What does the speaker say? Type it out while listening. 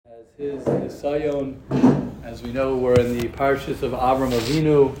Is Nisayon. As we know, we're in the parshas of Avram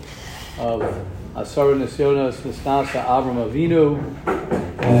Avinu, of Asar Nisyonos Nisnasa Avram Avinu,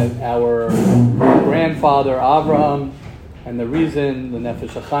 and our grandfather Avraham, and the reason the Nefesh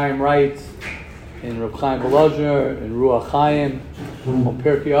HaChaim writes in Reb Chaim Volozhiner, in Ruach Chaim, on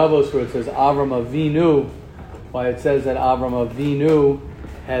Pirkei Avos, where it says Avram Avinu, why it says that Avram Avinu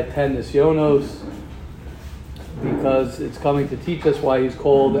had 10 Nisyonos, because it's coming to teach us why he's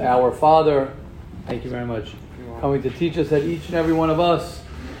called our Father. Thank you very much. Coming to teach us that each and every one of us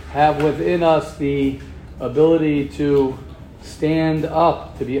have within us the ability to stand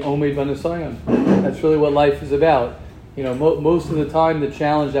up, to be Omed B'Nisayon. That's really what life is about. You know, most of the time the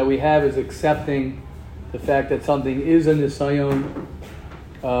challenge that we have is accepting the fact that something is a Nisayon.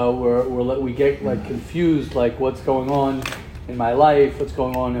 We get like confused, like what's going on in my life, what's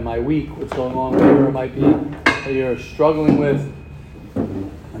going on in my week, what's going on, whatever it might be that you're struggling with.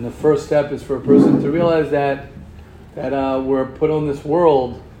 And the first step is for a person to realize that we're put on this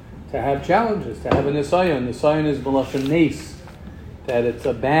world to have challenges, to have a Nisayon. Nisayon is B'lashon Nes, that it's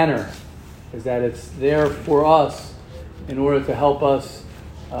a banner, is that it's there for us in order to help us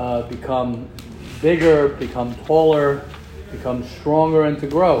become bigger, become taller, become stronger, and to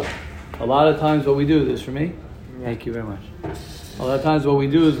grow. A lot of times what we do, this for me? Thank you very much. A lot of times what we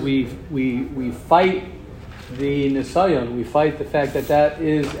do is we fight the Nisayon. We fight the fact that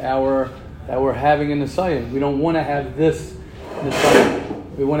we're having a Nisayon. We don't want to have this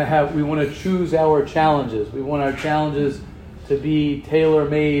Nisayon. We want to choose our challenges. We want our challenges to be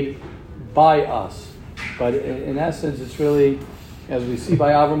tailor-made by us. But in essence, it's really, as we see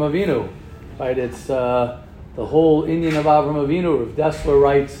by Avram Avinu, right? It's the whole Indian of Avram Avinu. Rav Dessler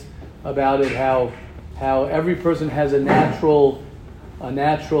writes about it, how every person has a natural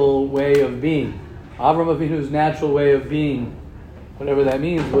way of being. Avram Avinu's natural way of being, whatever that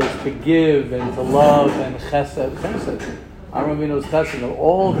means, was to give and to love and chesed. Avram Avinu's chesed.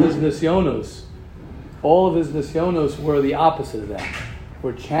 All of his nisyonos were the opposite of that.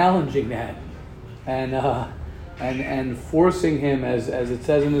 We're challenging that and forcing him, as it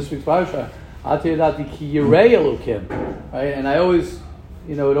says in this week's parasha, Atiyadati ki yirei Elokim. Right? And I always,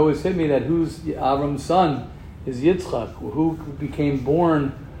 it always hit me that who's Avram's son is Yitzchak, who became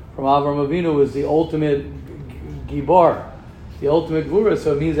born from Avram Avinu, is the ultimate gibar, the ultimate gvura.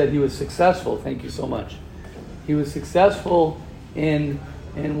 So it means that he was successful. Thank you so much. He was successful in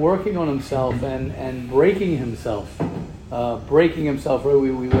working on himself and breaking himself. We went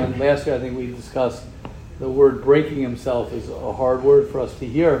last year. I think we discussed the word breaking himself is a hard word for us to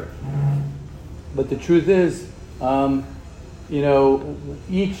hear. But the truth is,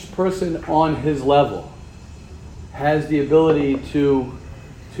 each person on his level has the ability to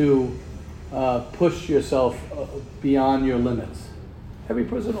push yourself beyond your limits. Every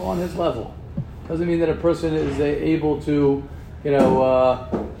person on his level. Doesn't mean that a person is able to,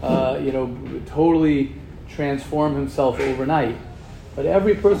 totally transform himself overnight. But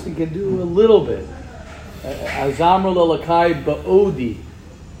every person can do a little bit. Azamr lalakai ba'odi,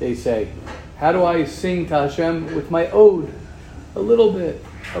 they say. How do I sing to Hashem with my ode? A little bit.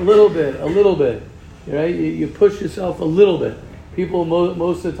 Right? You push yourself a little bit. People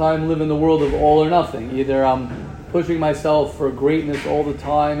most of the time live in the world of all or nothing. Either I'm pushing myself for greatness all the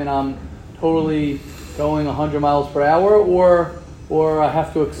time and I'm totally going 100 miles per hour, or I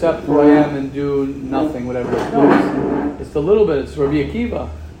have to accept who I am and do nothing, whatever it is. It's the little bit. It's Rabbi Akiva.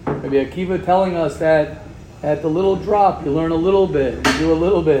 Rabbi Akiva telling us that at the little drop, you learn a little bit, you do a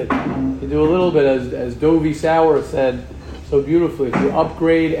little bit, as Dovi Sauer said so beautifully. If you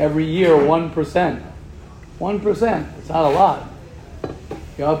upgrade every year 1%, it's not a lot.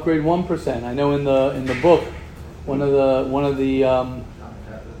 You upgrade 1%. I know in the book, one of the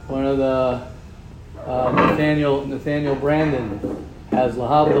Nathaniel Brandon has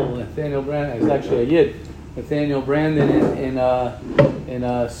Lahavdil. Nathaniel Brandon is actually a Yid. Nathaniel Brandon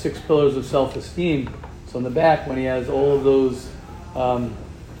in 6 Pillars of Self-Esteem. So in the back, when he has all of those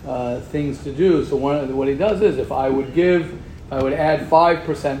things to do, so what he does is, if I would add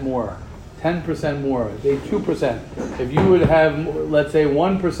 5% more, 10% more, 2%. If you would have, let's say,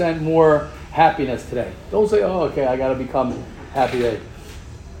 1% more happiness today, don't say, "Oh, okay, I got to become happy today."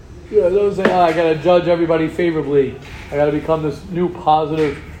 Don't say, "Oh, I got to judge everybody favorably. I got to become this new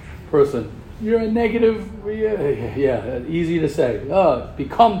positive person." You're a negative. Yeah, easy to say.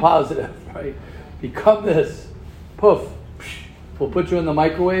 Become positive, right? Become this. Poof. We'll put you in the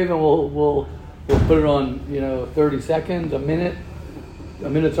microwave and we'll put it on 30 seconds, a minute. A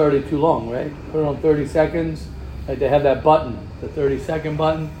minute's already too long, right? Put it on 30 seconds. Like they have that button, the 30-second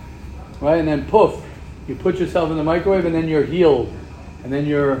button, right? And then poof, you put yourself in the microwave and then you're healed. And then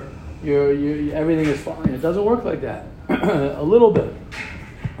you're everything is fine. It doesn't work like that. A little.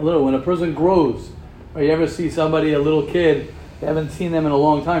 When a person grows, or you ever see somebody, a little kid, you haven't seen them in a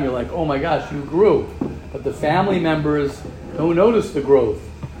long time, you're like, oh my gosh, you grew. But the family members don't notice the growth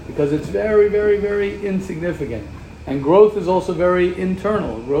because it's very, very, very insignificant. And growth is also very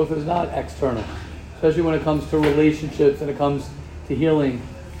internal. Growth is not external, especially when it comes to relationships and it comes to healing.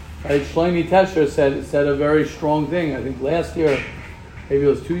 Right? Shlomi Tesher said a very strong thing. I think last year, maybe it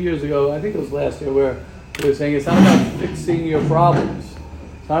was 2 years ago, I think it was last year, where he was saying it's not about fixing your problems.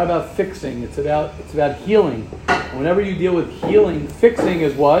 It's not about fixing. It's about healing. And whenever you deal with healing, fixing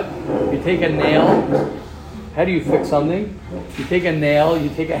is what? You take a nail. How do you fix something? You take a nail, you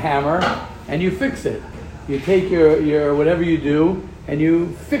take a hammer, and you fix it. You take your whatever you do, and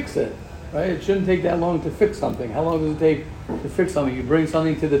you fix it. Right? It shouldn't take that long to fix something. How long does it take to fix something? You bring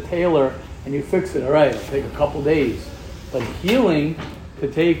something to the tailor, and you fix it. All right, it'll take a couple days. But healing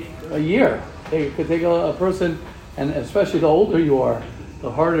could take a year. It could take a person, and especially the older you are,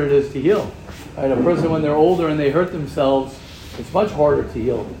 the harder it is to heal. Right? A person, when they're older and they hurt themselves, it's much harder to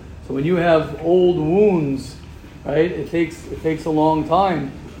heal. So when you have old wounds, right, it takes a long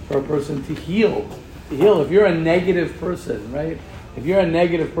time for a person to heal. If you're a negative person, right? If you're a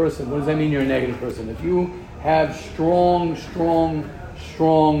negative person, what does that mean you're a negative person? If you have strong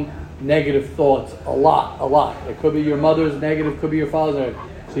negative thoughts, a lot. It could be your mother's negative, could be your father's negative.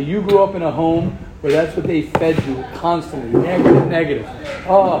 So you grew up in a home where that's what they fed you constantly, negative.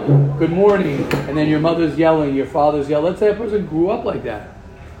 Oh, good morning. And then your mother's yelling, your father's yelling. Let's say a person grew up like that.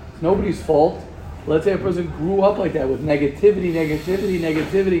 It's nobody's fault. Let's say a person grew up like that with negativity. Negativity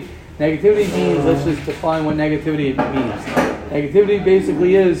means, let's just define what negativity means. Negativity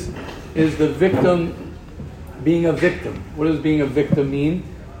basically is the victim being a victim. What does being a victim mean?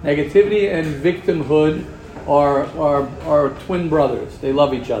 Negativity and victimhood are twin brothers. They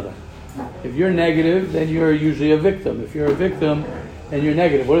love each other. If you're negative, then you're usually a victim. If you're a victim, then you're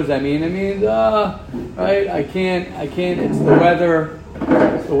negative. What does that mean? It means, right, I can't, it's the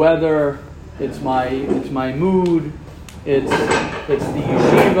weather, it's my mood, it's the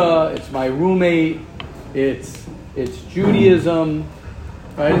yeshiva, it's my roommate, it's Judaism,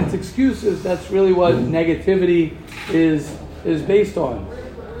 right? It's excuses. That's really what negativity is based on.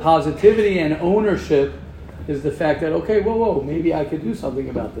 Positivity and ownership is the fact that, okay, whoa, maybe I could do something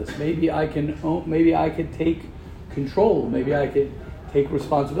about this. Maybe I could take control. Maybe I could take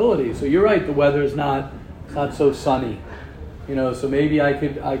responsibility. So you're right, the weather is not so sunny. So maybe I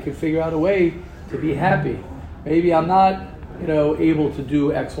could figure out a way to be happy. Maybe I'm not, able to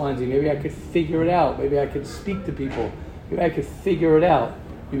do X, Y, and Z. Maybe I could figure it out. Maybe I could speak to people. Maybe I could figure it out.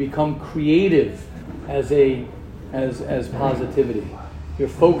 You become creative as positivity. You're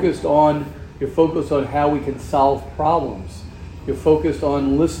focused on how we can solve problems. You're focused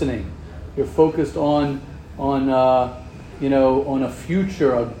on listening. You're focused on a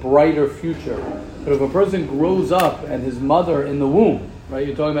future, a brighter future. But if a person grows up and his mother in the womb, right?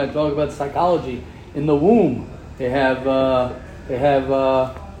 You're talking about psychology. In the womb, they have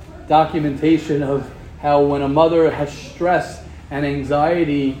documentation of how when a mother has stress and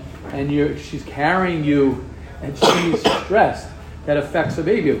anxiety, and she's carrying you, and she's stressed, that affects the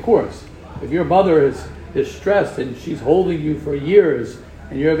baby, of course. If your mother is stressed and she's holding you for years,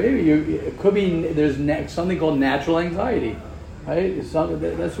 and you're a baby, it could be there's something called natural anxiety, right?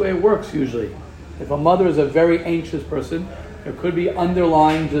 That's the way it works usually. If a mother is a very anxious person, there could be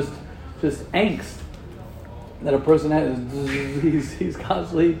underlying just angst that a person has. He's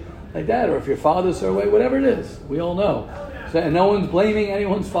constantly like that. Or if your father's so away, whatever it is, we all know. So, and no one's blaming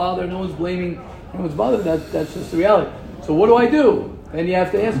anyone's father. No one's blaming anyone's mother. That's just the reality. So what do I do? Then you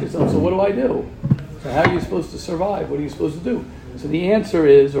have to ask yourself, so what do I do? So how are you supposed to survive? What are you supposed to do? So the answer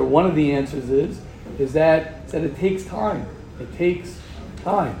is, or one of the answers is that it takes time. It takes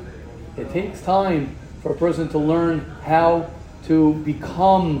time. It takes time for a person to learn how to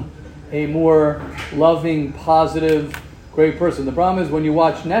become a more loving, positive, great person. The problem is when you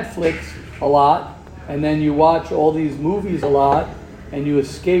watch Netflix a lot, and then you watch all these movies a lot, and you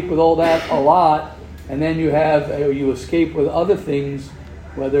escape with all that a lot, and then you escape with other things,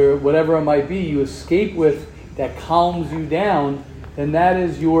 whatever it might be, you escape with that calms you down, then that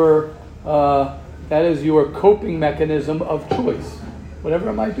is your coping mechanism of choice. Whatever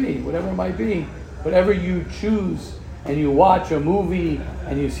it might be, whatever you choose, and you watch a movie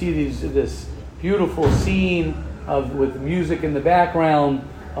and you see this beautiful scene with music in the background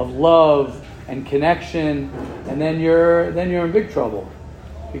of love and connection, and then you're in big trouble,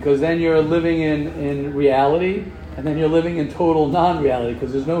 because then you're living in reality, and then you're living in total non-reality,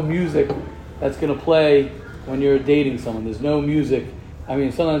 because there's no music that's going to play when you're dating someone. There's no music I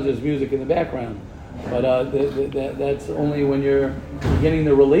mean, sometimes there's music in the background, but that's only when you're beginning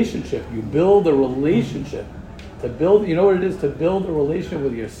the relationship. You build a relationship. To build, you know what it is to build a relationship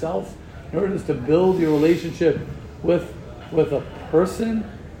with yourself? You know what it is to build your relationship with a person?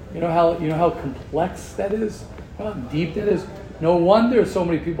 You know how complex that is? How deep that is? No wonder so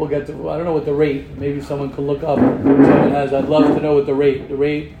many people get to, I don't know what the rate, maybe someone can look up, someone has, I'd love to know what the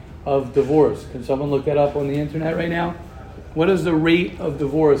rate of divorce. Can someone look that up on the internet right now? What is the rate of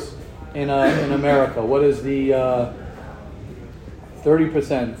divorce in America? What is the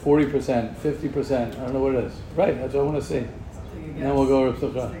 30%, 40%, 50%? I don't know what it is. Right, that's what I want to see. And then we'll go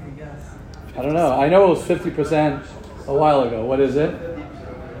over to I don't know. I know it was 50% a while ago. What is it?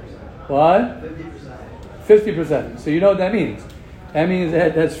 What? 50%. So you know what that means? That means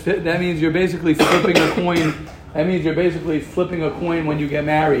that means you're basically flipping a coin. That means you're basically flipping a coin when you get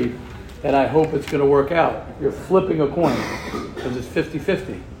married. That I hope it's going to work out. You're flipping a coin because it's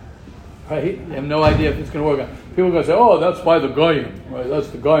 50-50, right? You have no idea if it's going to work out. People are going to say, "Oh, that's by the goyim, right? That's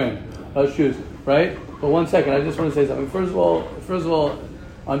the goyim. Let's choose, right?" But one second, I just want to say something. First of all,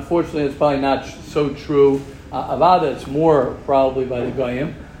 unfortunately, it's probably not so true. Avada, it's more probably by the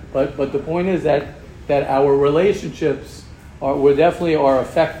goyim. But the point is that our relationships we definitely are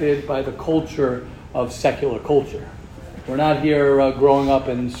affected by the culture of secular culture. We're not here growing up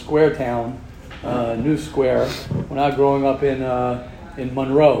in Square Town, New Square. We're not growing up in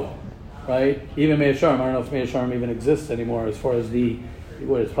Monroe, right? Even Mea Sharm. I don't know if Mea Sharm even exists anymore as far as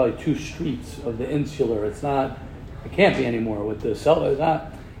it's probably 2 streets of the insular. It can't be anymore with the cell. It's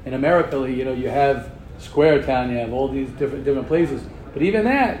not. In America, you have Square Town, you have all these different places. But even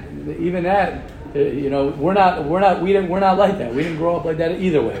that, we're not like that. We didn't grow up like that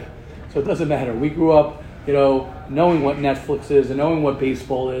either way. So it doesn't matter. We grew up, knowing what Netflix is, and knowing what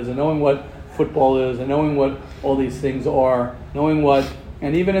baseball is, and knowing what football is, and knowing what all these things are,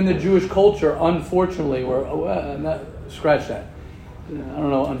 and even in the Jewish culture, unfortunately, scratch that. I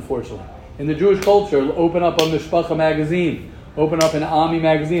don't know, unfortunately. In the Jewish culture, open up a Mishpacha magazine, open up an Ami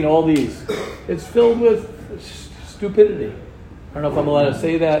magazine, all these. It's filled with stupidity. I don't know if I'm allowed to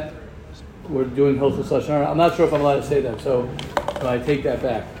say that. We're doing Hilchos Lashon Hara. I'm not sure if I'm allowed to say that, so I take that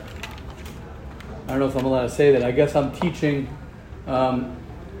back. I don't know if I'm allowed to say that. I guess I'm teaching. I don't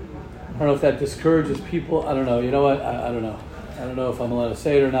know if that discourages people. I don't know. You know what? I don't know. I don't know if I'm allowed to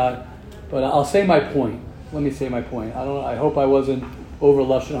say it or not. But I'll say my point. Let me say my point. I hope I wasn't over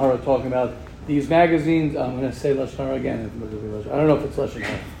Lashon Hara talking about these magazines. I'm going to say Lashon Hara again. I don't know if it's Lashon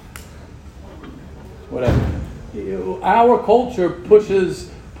Hara. Whatever. Our culture pushes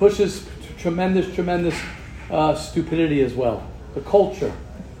tremendous stupidity as well. The culture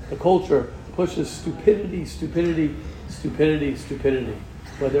pushes stupidity.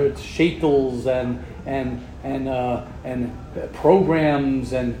 Whether it's shaitels and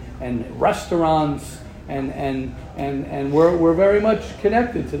programs and restaurants and we're very much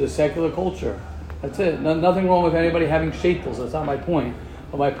connected to the secular culture. That's it. Nothing wrong with anybody having shaitels. That's not my point.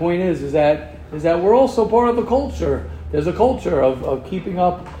 But my point is that we're also part of the culture. There's a culture of keeping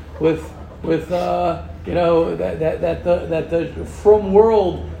up with that the frum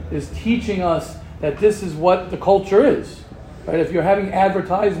world is teaching us that this is what the culture is, right? If you're having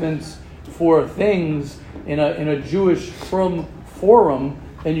advertisements for things in a Jewish frum forum,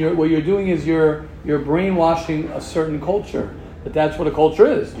 then what you're doing is you're brainwashing a certain culture. But that's what a culture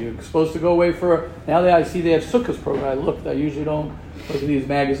is. You're supposed to go away now I see they have Sukkot program. I usually don't look at these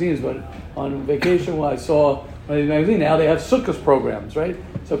magazines, but on vacation when I saw one of these magazines, now they have Sukkot programs, right?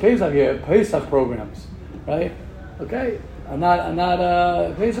 So Pesach programs, right? Okay, I'm not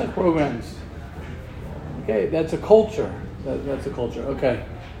Pesach programs. Okay, that's a culture. That's a culture. Okay,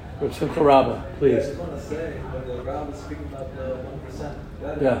 Rav Simcha Rabba, please. Yeah, I just want to say when the Rabba is speaking about the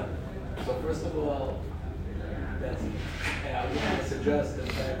 1%. Yeah. So first of all, I want to suggest that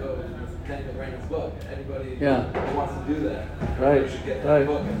that goes with Kenny McGrain's book. Anybody who wants to do that, right? Should get that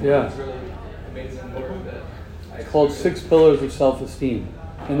book. It's really amazing work that. It's called 6 Pillars of Self-Esteem.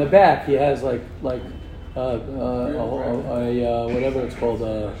 In the back, he has like whatever it's called,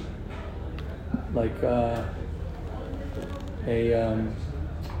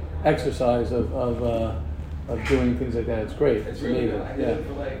 exercise of doing things like that. It's great. It's really good. I did it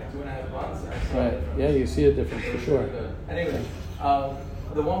for like 2.5 months. Right. Yeah, you see a difference for sure. Really anyway,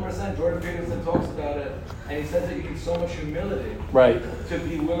 the 1%, Jordan Peterson talks about it, and he says that you need so much humility, right, to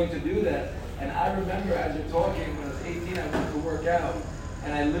be willing to do that. And I remember as you're talking, when I was 18, I went to work out,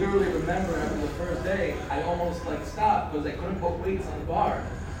 and I literally remember after the first day, I almost stopped because I couldn't put weights on the bar.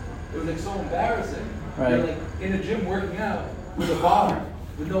 It was so embarrassing. Right. You're in a gym working out with a bar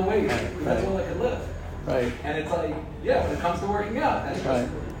with no weights, because that's all I could lift. Right. And it's like, yeah, when it comes to working out, that's just,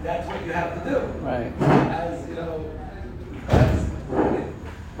 that's what you have to do. Right. As you know, that's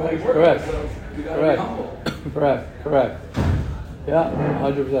what we work Correct. with, so you got to be humble. Correct. Yeah,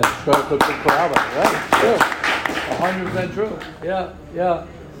 100%. Right, true. 100% true. Yeah.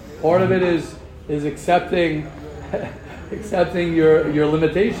 Part of it is accepting accepting your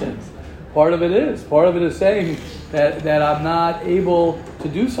limitations. Part of it is saying that I'm not able to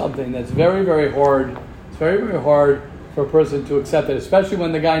do something that's very, very hard. It's very, very hard for a person to accept it, especially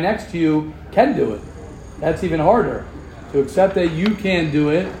when the guy next to you can do it. That's even harder. To accept that you can't do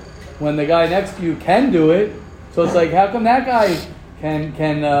it when the guy next to you can do it. So it's like, how come that guy can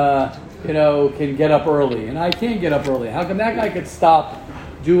get up early and I can't get up early? How come that guy could stop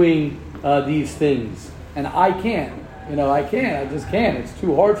doing these things and I can't? I can't. I just can't. It's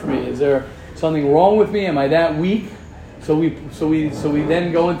too hard for me. Is there something wrong with me? Am I that weak? So we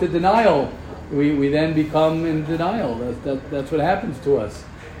then go into denial. We then become in denial. That's what happens to us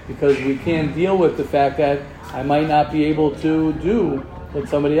because we can't deal with the fact that I might not be able to do what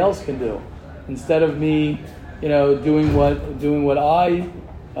somebody else can do. Instead of me, doing what I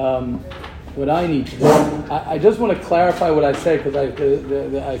need to do. I just want to clarify what I said because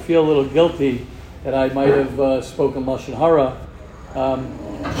I feel a little guilty that I might have spoken Lashon Hara.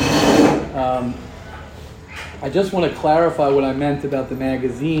 I just want to clarify what I meant about the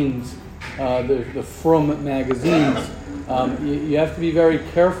magazines, the Frum magazines. You have to be very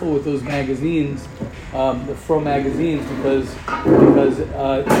careful with those magazines, the Frum magazines, because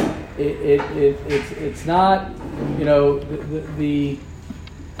it's not,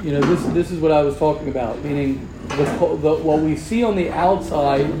 this is what I was talking about, meaning what we see on the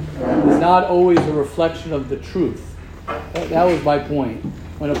outside is not always a reflection of the truth. That was my point.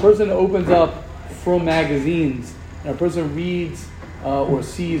 When a person opens up Frum magazines and a person reads or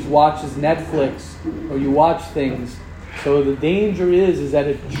watches Netflix, or you watch things, so the danger is that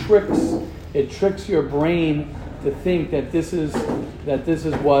it tricks your brain to think that this is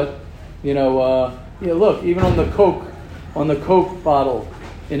what look, even on the Coke bottle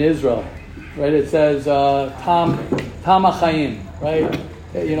in Israel, right? It says Tam HaChaim, right?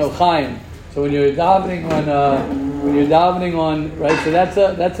 Chaim. So when you're davening on, right? So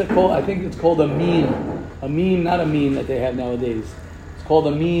that's a called, I think it's called a meme, not a meme that they have nowadays. It's called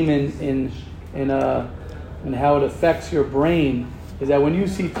a meme in how it affects your brain. Is that when you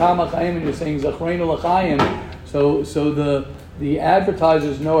see Tam HaChaim and you're saying Zachreinu L'Chaim, so the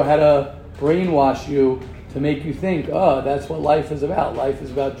advertisers know how to brainwash you to make you think, that's what life is about. Life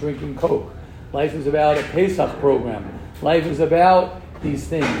is about drinking Coke. Life is about a Pesach program. Life is about these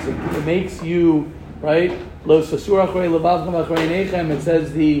things. It makes you, right? Lo sasur achrei levavchem achrei einechem. It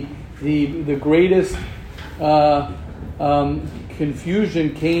says the greatest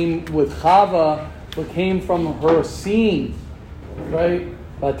confusion came with Chava, what came from her seeing, right?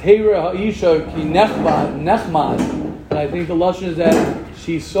 Vatera ha'isha ki nechmad. And I think the lashon is that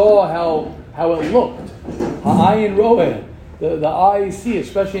she saw how it looked. Ha'ayin roeh, the eye see,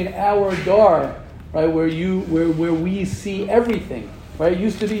 especially in our dar, right, where we see everything. Right? It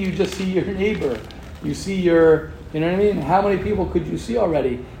used to be you just see your neighbor, you see your, you know what I mean? How many people could you see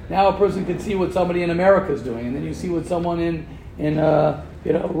already? Now a person can see what somebody in America is doing, and then you see what someone in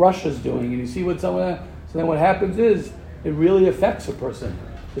Russia's doing, and you see what someone. So then what happens is it really affects a person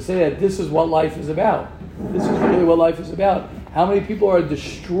to say that this is what life is about. This is really what life is about. How many people are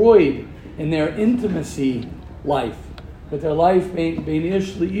destroyed in their intimacy life, with their life bein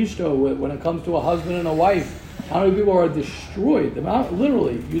ish li'ishto, when it comes to a husband and a wife? How many people are destroyed?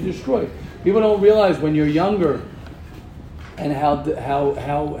 Literally, you're destroyed. People don't realize when you're younger, and how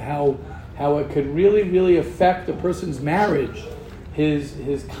it could really, really affect a person's marriage,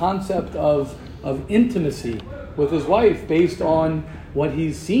 his concept of intimacy with his wife based on what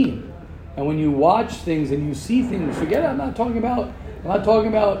he's seen. And when you watch things and you see things, forget it. I'm not talking about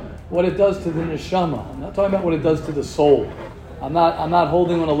what it does to the neshama. I'm not talking about what it does to the soul. I'm not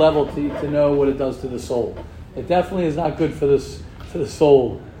holding on a level to know what it does to the soul. It definitely is not good for the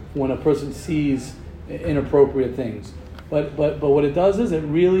soul when a person sees inappropriate things. But what it does is it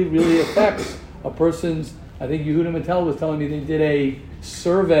really, really affects a person's. I think Yehuda Mattel was telling me they did a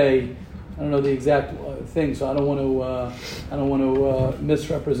survey. I don't know the exact thing, so I don't want to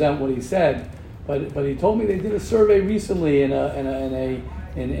misrepresent what he said. But he told me they did a survey recently in the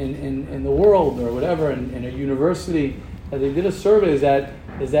world or whatever in a university. That they did a survey is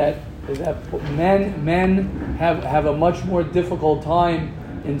that men have a much more difficult time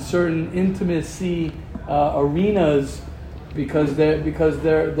in certain intimacy arenas because they've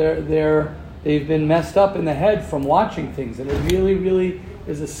been messed up in the head from watching things, and it really, really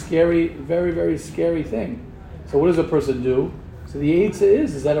is a scary, very, very scary thing. So what does a person do? So the eitzah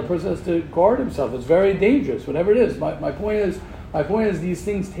is that a person has to guard himself. It's very dangerous, whatever it is. My point is these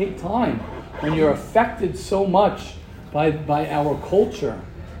things take time. When you're affected so much by our culture,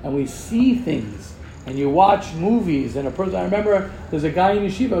 and we see things, and you watch movies, and a person, I remember there's a guy in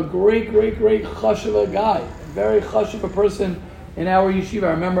yeshiva, a great chashuva guy, very chashuva person in our yeshiva.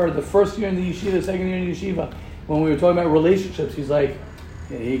 I remember the first year in the yeshiva, the second year in the yeshiva, when we were talking about relationships, he's like,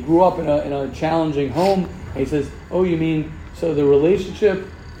 he grew up in a challenging home, and he says, oh, you mean, so the relationship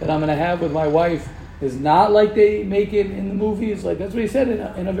that I'm going to have with my wife is not like they make it in the movies? Like, that's what he said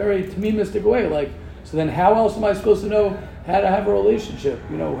in a very Tamimistic way. Like, so then how else am I supposed to know how to have a relationship?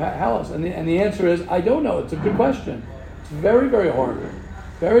 You know, how else? And the answer is, I don't know. It's a good question. It's very, very hard.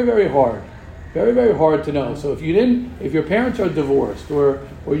 Very, very hard. Very, very hard to know. So if your parents are divorced, or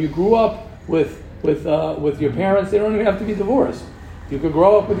you grew up with your parents, they don't even have to be divorced. You could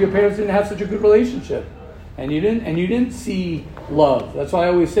grow up with your parents and have such a good relationship, and you didn't see love. That's why I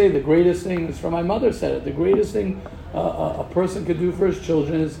always say the greatest thing is, from my mother said it, the greatest thing a person could do for his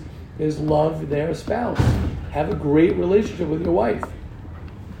children is love their spouse. Have a great relationship with your wife.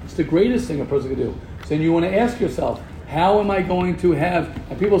 It's the greatest thing a person could do. So then you want to ask yourself, how am I going to have,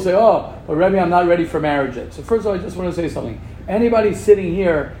 and people say, oh, but Rebbe, I'm not ready for marriage yet. So first of all, I just want to say something. Anybody sitting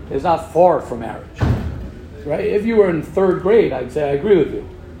here is not far from marriage. Right? If you were in third grade, I'd say I agree with you.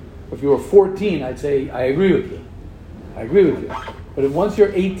 If you were 14, I'd say I agree with you. I agree with you. But once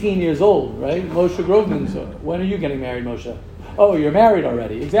you're 18 years old, right? Moshe Groveman, so when are you getting married, Moshe? Oh, you're married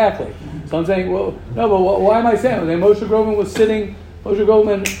already. Exactly. So I'm saying, well, no, but why am I saying? Moshe Groveman was sitting, Moshe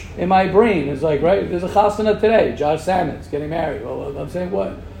Groveman in my brain is like, right? There's a chasana today. Josh Sammons getting married. Well, I'm saying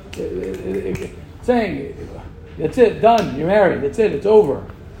what? Saying, that's it, done. You're married. That's it. It's over.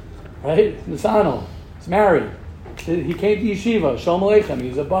 Right? Nisano. He's married. He came to yeshiva. Shalom Aleichem.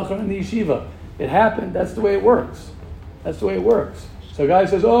 He's a bacher in the yeshiva. It happened. That's the way it works. That's the way it works. So a guy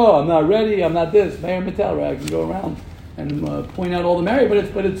says, oh, I'm not ready. I'm not this. Mayor Mattel, right? I can go around and point out all the married,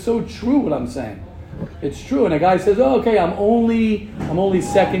 but it's so true what I'm saying. It's true. And a guy says, oh, okay, I'm only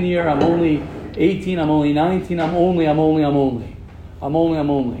second year. I'm only 18. I'm only 19. I'm only.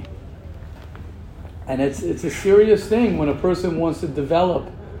 And it's a serious thing when a person wants to develop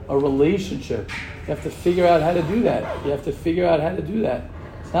a relationship. You have to figure out how to do that.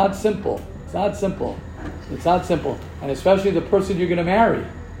 It's not simple. And especially the person you're going to marry.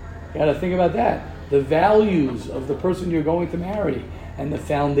 You got to think about that. The values of the person you're going to marry. And the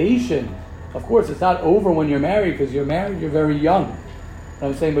foundation. Of course, it's not over when you're married, because you're married, you're very young. You know what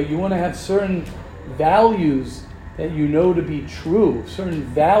I'm saying? But you want to have certain values that you know to be true. Certain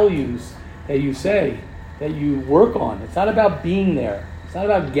values that you say, that you work on. It's not about being there. It's not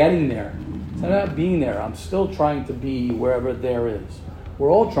about getting there. It's not about being there. I'm still trying to be wherever there is.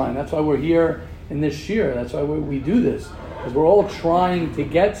 We're all trying. That's why we're here in this year. That's why we do this. Because we're all trying to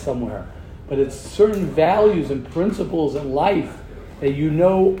get somewhere. But it's certain values and principles in life that you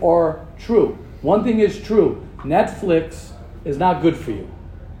know are true. One thing is true. Netflix is not good for you.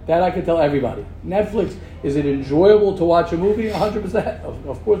 That I can tell everybody. Netflix, is it enjoyable to watch a movie? 100%.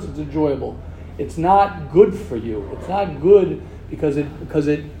 Of course it's enjoyable. It's not good for you. It's not good because it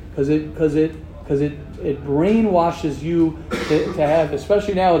brainwashes you to have,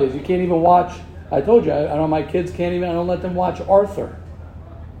 especially nowadays, you can't even watch, I told you, I don't, my kids can't even, I don't let them watch Arthur,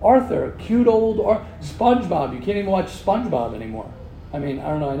 cute old SpongeBob. You can't even watch SpongeBob anymore. I mean, I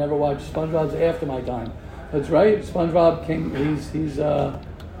don't know, I never watched SpongeBob. It's after my time. That's right, SpongeBob came, he's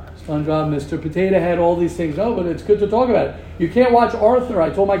SpongeBob, Mr. Potato Head, all these things. No, but it's good to talk about it. You can't watch Arthur. I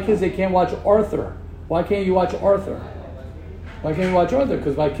told my kids they can't watch Arthur. Why can't you watch Arthur? Why can't you watch Arthur?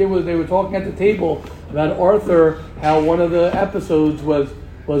 Because my kid they were talking at the table about Arthur, how one of the episodes was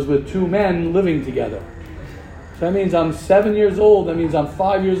with two men living together. So that means I'm 7 years old. That means I'm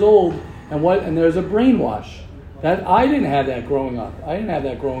 5 years old. And there's a brainwash. That I didn't have that growing up.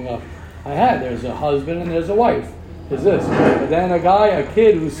 There's a husband and there's a wife. Is this. But then a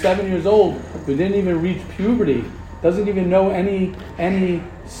kid who's 7 years old, who didn't even reach puberty, doesn't even know any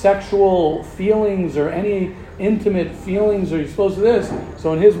sexual feelings or any intimate feelings, or he's supposed to this.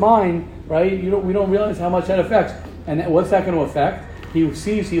 So in his mind, right, we don't realize how much that affects. And what's that going to affect? He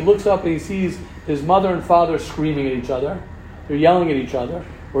looks up and he sees his mother and father screaming at each other. They're yelling at each other.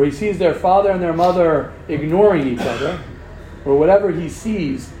 Or he sees their father and their mother ignoring each other. Or whatever he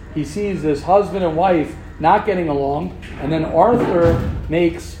sees this husband and wife not getting along, and then Arthur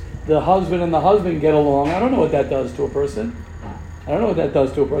makes the husband and the husband get along. I don't know what that does to a person.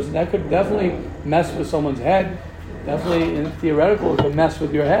 That could definitely mess with someone's head. Definitely, in theoretical, it could mess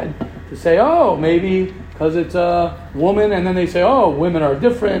with your head. To say, oh, maybe because it's a woman, and then they say, oh, women are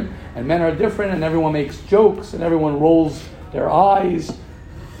different, and men are different, and everyone makes jokes, and everyone rolls their eyes,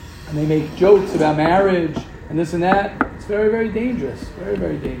 and they make jokes about marriage, and this and that. It's very, very dangerous. Very,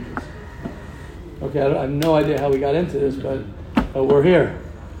 very dangerous. Okay, I have no idea how we got into this, but we're here.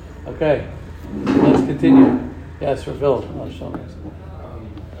 Okay, let's continue. Yes, for Phil. About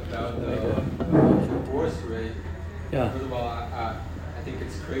the divorce rate. Yeah. First of all, I think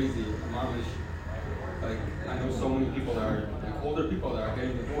it's crazy. Like, I know so many people that are, like, older people that are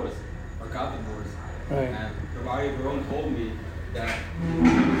getting divorced or got divorced. Right. And Rabbi Baron told me that there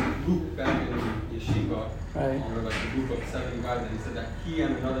was a group back in Yeshiva, right. Like a group of 7 guys, and he said that he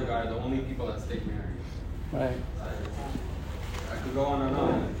and another guy are the only people that stay married. Right. I could go on and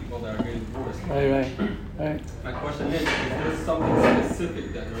on, people that are getting divorced. Right. My question is there something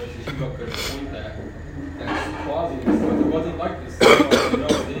specific that Rosh Yeshiva could point at that's causing this? Because it wasn't like this.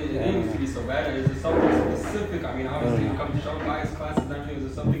 It didn't used to be so bad. Is there something specific? I mean, obviously, you come to Shalom Bayis classes and everything. Is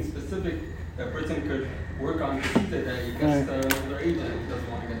there something specific that a person could work on to see that he gets to another age and he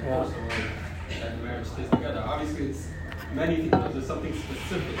doesn't want to get divorced or that the marriage stays together? Obviously, it's many things, but there's something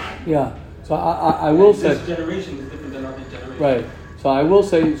specific. Yeah. So I will say this generation is different than other generations. Right. So I will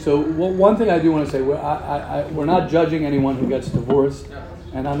say. So one thing I do want to say: we're not judging anyone who gets divorced,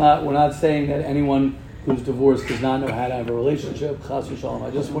 and we're not saying that anyone who's divorced does not know how to have a relationship. Chas v'shalom. I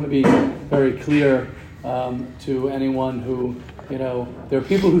just want to be very clear to anyone who, there are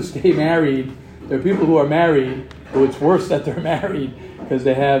people who stay married. There are people who are married who it's worse that they're married because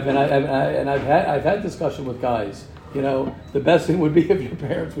they have. And I've had discussion with guys. The best thing would be if your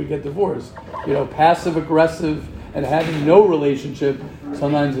parents would get divorced. Passive aggressive and having no relationship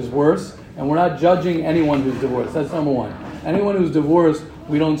sometimes is worse. And we're not judging anyone who's divorced. That's number one. Anyone who's divorced,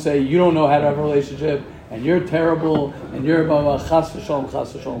 we don't say you don't know how to have a relationship and you're terrible and you're chas v'shalom,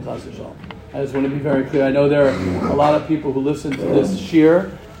 chas v'shalom, chas v'shalom. I just want to be very clear. I know there are a lot of people who listen to this shir,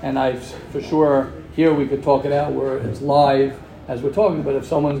 and I for sure here we could talk it out where it's live as we're talking. But if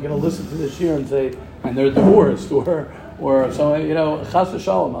someone's going to listen to this shir and say, and they're divorced, or so, chas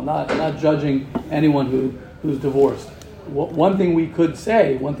v'shalom. I'm not judging anyone who's divorced. One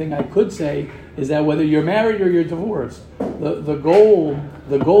thing I could say is that whether you're married or you're divorced, the goal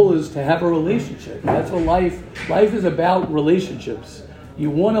is to have a relationship. That's what life is about. Relationships. You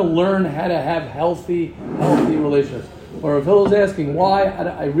want to learn how to have healthy relationships. Or if Phil is asking why,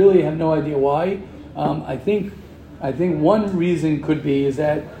 I really have no idea why. I think one reason could be is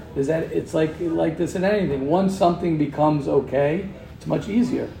that it's like this in anything. Once something becomes okay, it's much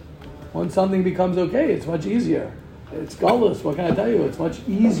easier. Once something becomes okay, it's much easier. It's gullus. What can I tell you? It's much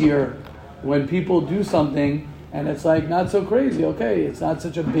easier when people do something and it's like not so crazy. Okay, it's not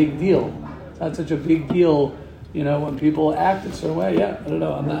such a big deal. It's not such a big deal, when people act a certain way. Yeah, I don't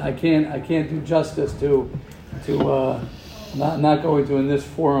know. I can't do justice to. I'm not going to in this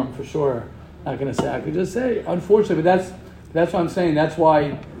forum for sure. Not going to say. I could just say, unfortunately, but that's what I'm saying. That's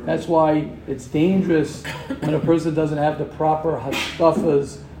why it's dangerous when a person doesn't have the proper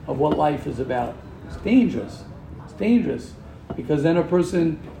hashkafas of what life is about. It's dangerous. It's dangerous because then a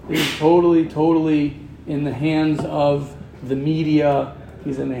person is totally in the hands of the media.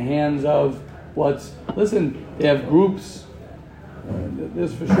 He's in the hands of listen, they have groups.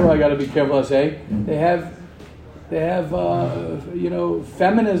 This for sure I got to be careful I say. They have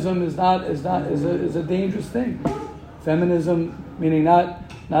feminism is a dangerous thing. Feminism meaning not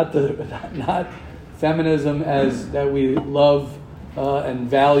feminism as that we love and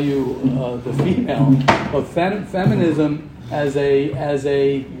value the female, but feminism as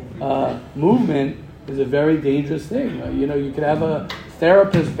a movement is a very dangerous thing. You could have a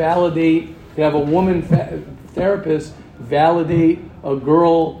therapist validate. You could have a woman therapist validate a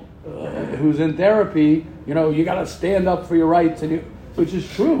girl who's in therapy. You got to stand up for your rights, which is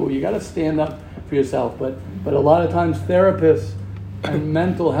true. You got to stand up for yourself. But a lot of times therapists and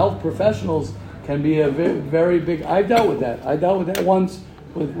mental health professionals can be a very, very big. I dealt with that once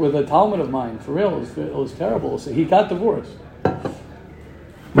with a Talmud of mine. For real, it was terrible. So he got divorced.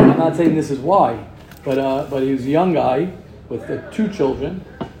 I'm not saying this is why, but he was a young guy with 2 children.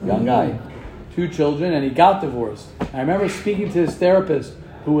 Young guy, 2 children, and he got divorced. I remember speaking to his therapist,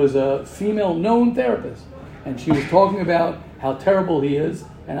 who was a female known therapist, and she was talking about how terrible he is.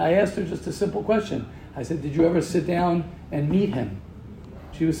 And I asked her just a simple question. I said, "Did you ever sit down and meet him?"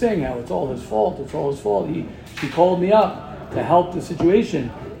 She was saying how it's all his fault. She called me up to help the situation,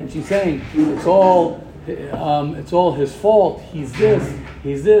 and she's saying it's all his fault. He's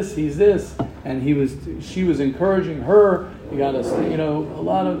this, and she was encouraging her. You got to, a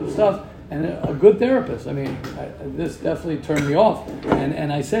lot of stuff. and a good therapist. I mean, this definitely turned me off.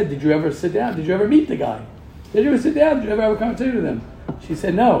 And I said, did you ever sit down? Did you ever meet the guy? Did you ever sit down? Did you ever have a conversation with him? She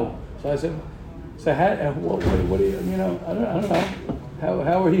said no. So I said, so what do you, I don't know.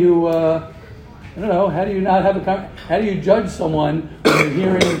 How are you, I don't know, how do you not have how do you judge someone when you're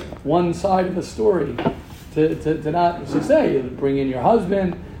hearing one side of a story? To not, to say, bring in your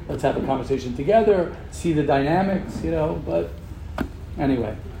husband, let's have a conversation together, see the dynamics, but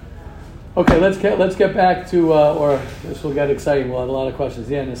anyway. Okay, let's get back to, or this will get exciting, we'll have a lot of questions.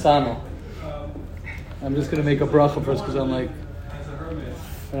 Yeah, Nisano. I'm just going to make a bracha first because I'm like, As a hermit.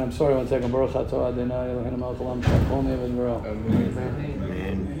 and I'm sorry, one second. Baruch atah Adonai Eloheinu melech haolam kol ne'evad v'ro.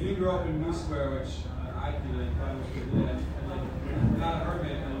 You grew up in New Square, which I did, and I was good, and not a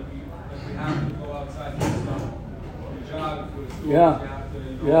hermit, and we have to go outside and do stuff. Your job, go to school, Yeah. you have to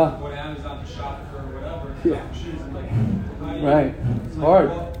Yeah. go to Amazon to shop for whatever, Yeah. shop for shoes, and how do you- Right. It's It's hard.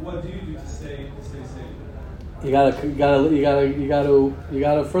 What do you do to stay safe? You gotta.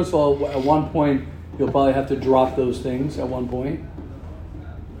 First of all, at one point, you'll probably have to drop those things. At one point,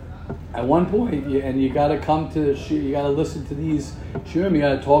 and you gotta come to. You gotta listen to these shurim. You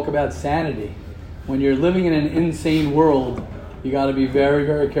gotta talk about sanity. When you're living in an insane world, you gotta be very,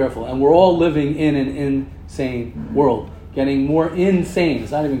 very careful. And we're all living in an insane world, getting more insane.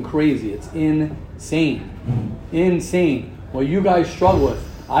 It's not even crazy. It's insane. Insane. What you guys struggle with.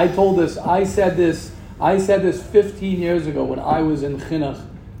 I said this 15 years ago when I was in Chinuch,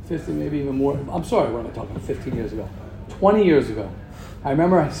 15, maybe even more. I'm sorry, what am I talking about? 15 years ago. 20 years ago. I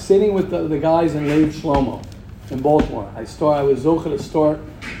remember sitting with the guys in Lev Shlomo in Baltimore. I was zocher to start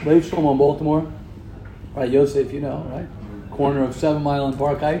Lev Shlomo in Baltimore. Right, Yosef, right? Corner of 7 Mile and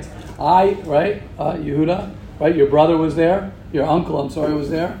Park Heights. Yehuda, right? Your brother was there. Your uncle, was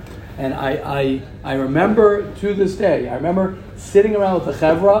there. And I remember to this day, I remember sitting around with the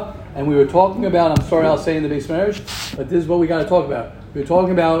Chevra, and we were talking about, I'm sorry I'll say in the base marriage, but this is what we got to talk about. We were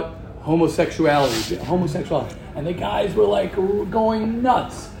talking about homosexuality. And the guys were like going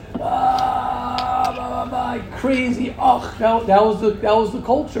nuts. Crazy. That was the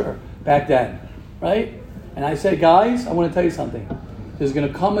culture back then, right? And I said, guys, I want to tell you something. There's going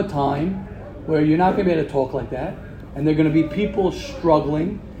to come a time where you're not going to be able to talk like that, and there are going to be people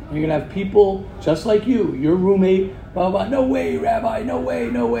struggling. And you're going to have people just like you, your roommate, blah, blah, blah. No way, Rabbi, no way.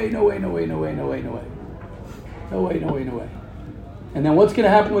 And then what's going to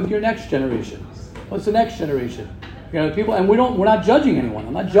happen with your next generation? What's the next generation? You're going to have people, and we're not judging anyone.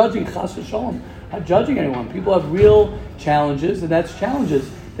 I'm not judging chas v'shalom. I'm not judging anyone. People have real challenges, and that's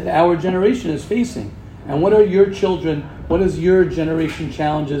challenges that our generation is facing. And what are your children, what is your generation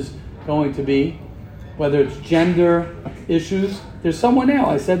challenges going to be? Whether it's gender issues. There's someone now,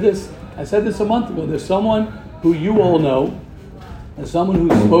 I said this a month ago, there's someone who you all know, there's someone who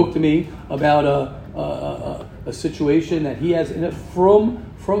spoke to me about a situation that he has in a from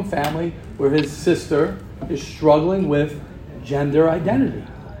family where his sister is struggling with gender identity.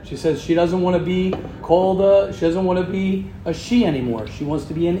 She says she doesn't want to be called she doesn't want to be a she anymore. She wants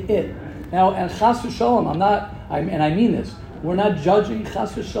to be an it. Now, and chas v'shalom, and I mean this, we're not judging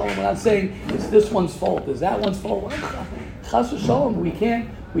chas v'shalom. We're not saying it's this one's fault, it's that one's fault. Chas v'shalom,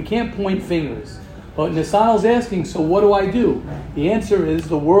 we can't point fingers. But Nisanel's asking, so what do I do? The answer is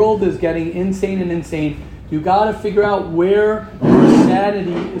the world is getting insane and insane. You got to figure out where your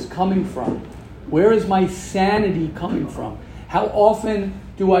sanity is coming from. Where is my sanity coming from? How often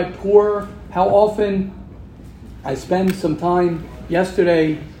do I pour? How often I spend some time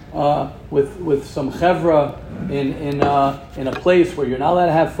yesterday with some chevra in a place where you're not allowed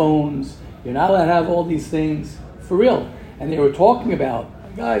to have phones, you're not allowed to have all these things for real. And they were talking about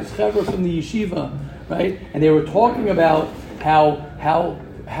guys, chevra from the yeshiva, right? And they were talking about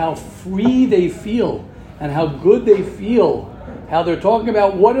how free they feel and how good they feel. How they're talking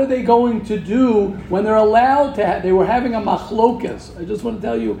about what are they going to do when they're allowed to they were having a machlokas. I just want to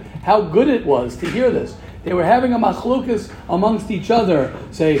tell you how good it was to hear this. They were having a machlokas amongst each other.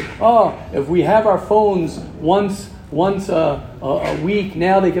 Say, if we have our phones once a week,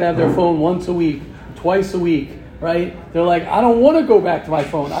 now they can have their phone once a week, twice a week, right? They're like, I don't want to go back to my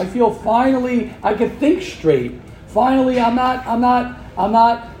phone. I feel finally I can think straight. Finally, I'm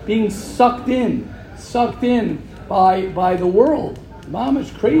not being sucked in by the world. Mom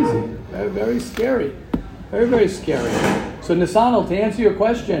is crazy. Very, very scary. Very, very scary. So Nisanel, to answer your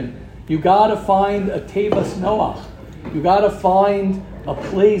question, you got to find a Tevas Noach. You got to find a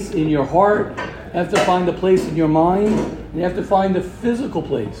place in your heart. You have to find a place in your mind. And you have to find a physical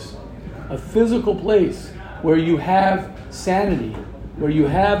place. A physical place where you have sanity. Where you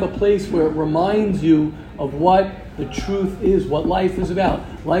have a place where it reminds you of what The truth is what life is about.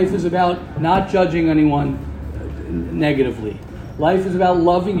 Life is about not judging anyone negatively. Life is about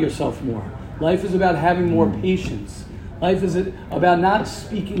loving yourself more. Life is about having more patience. Life is about not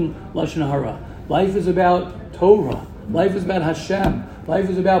speaking Lashon Hara. Life is about Torah. Life is about Hashem. Life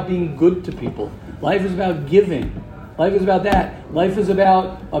is about being good to people. Life is about giving. Life is about that. Life is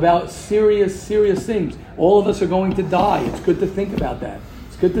about serious things. All of us are going to die. It's good to think about that.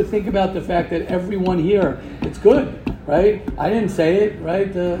 It's good to think about the fact that everyone here, it's good, right? I didn't say it,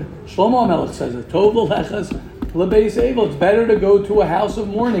 right? Shlomo HaMelech says it. Tov l'lechas l'beis Eivel. It's better to go to a house of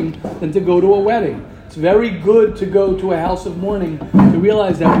mourning than to go to a wedding. It's very good to go to a house of mourning to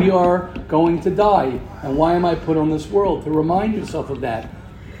realize that we are going to die. And why am I put on this world? To remind yourself of that.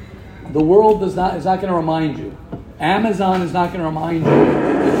 The world is not going to remind you. Amazon is not going to remind you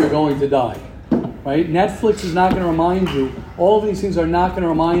that you're going to die. Right? Netflix is not going to remind you. All of these things are not going to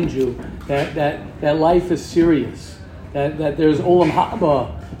remind you that life is serious. That there's Olam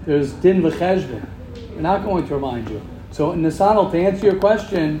Haba, there's Din V'Cheshbon. They're not going to remind you. So, Nisanel, to answer your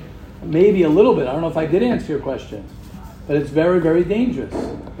question, maybe a little bit. I don't know if I did answer your question, but it's very, very dangerous.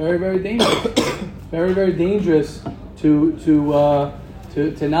 Very, very dangerous. Very, very dangerous to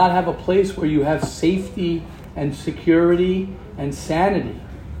not have a place where you have safety and security and sanity.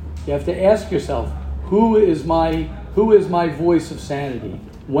 You have to ask yourself, who is my voice of sanity?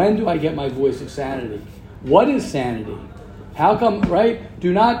 When do I get my voice of sanity? What is sanity? How come, right?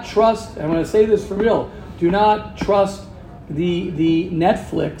 Do not trust, I'm going to say this for real, do not trust the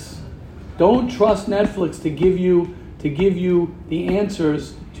Netflix. Don't trust Netflix to give you the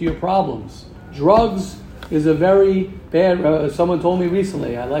answers to your problems. Drugs is a very bad. Someone told me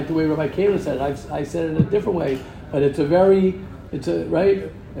recently. I like the way Rabbi Kayla said it. I said it in a different way, but it's a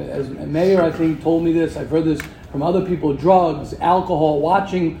right. As Mayor, I think, told me this. I've heard this from other people. Drugs, alcohol,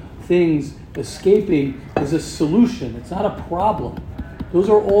 watching things, escaping is a solution. It's not a problem. Those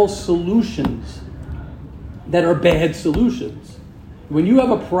are all solutions that are bad solutions. When you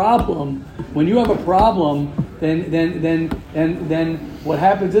have a problem, then what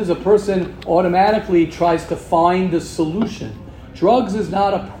happens is a person automatically tries to find a solution. Drugs is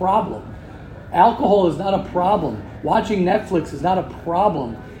not a problem. Alcohol is not a problem. Watching Netflix is not a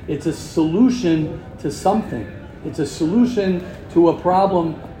problem. It's a solution to something. It's a solution to a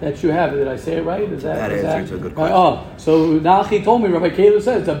problem that you have. Did I say it right? Is that answer to a good question. So Nachi told me, Rabbi Caleb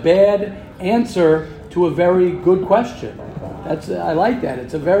said it's a bad answer to a very good question. I like that.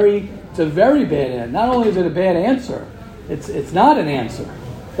 It's a very bad answer. Not only is it a bad answer, it's not an answer.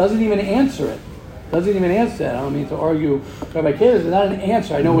 It doesn't even answer it. Doesn't even answer that. I don't mean to argue. Rabbi Caleb, it's not an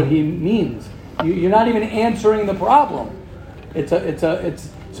answer. I know what he means. You're not even answering the problem.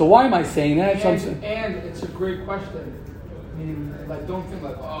 So why am I saying that? And it's a great question. Meaning, like, don't think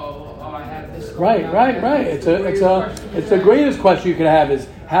like, I had this. Right. It's the greatest question you could have is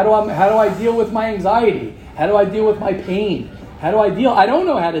how do I deal with my anxiety? How do I deal with my pain? How do I deal? I don't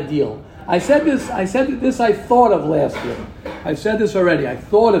know how to deal. I said this I thought of last year. I've said this already. I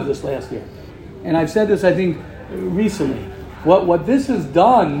thought of this last year. And I've said this, I think, recently. What this has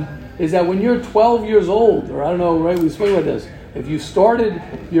done is that when you're 12 years old, or I don't know, right, we spoke about this, if you started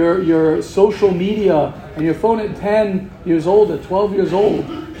your social media and your phone at 10 years old, at 12 years old,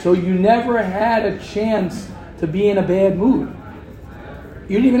 so you never had a chance to be in a bad mood.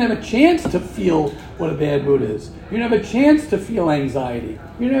 You didn't even have a chance to feel what a bad mood is. You didn't have a chance to feel anxiety.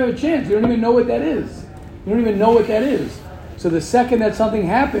 You didn't have a chance. You don't even know what that is. You don't even know what that is. So the second that something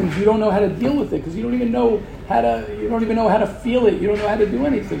happens, you don't know how to deal with it because you don't even know how to feel it. You don't know how to do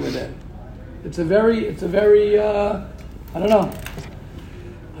anything with it. It's a very I don't know.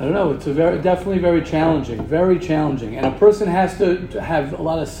 It's definitely very challenging. And a person has to have a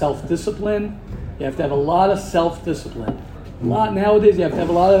lot of self-discipline. You have to have a lot of self-discipline. Nowadays you have to have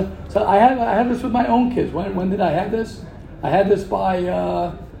a lot of. So I have this with my own kids. When did I have this? I had this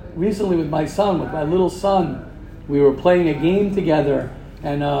by recently with my son, with my little son. We were playing a game together,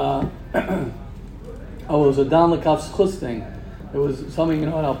 and it was a Dan Lekaf Schus thing. It was something,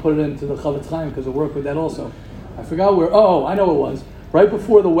 and I'll put it into the Chavetz Chaim because I work with that also. I forgot where. I know it was right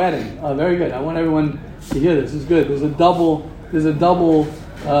before the wedding. Very good. I want everyone to hear this. It's good. There's a double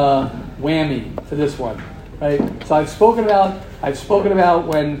whammy to this one, right? So I've spoken about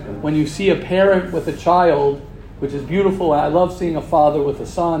when you see a parent with a child, which is beautiful. I love seeing a father with a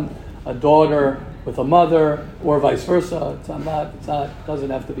son, a daughter with a mother, or vice versa. It doesn't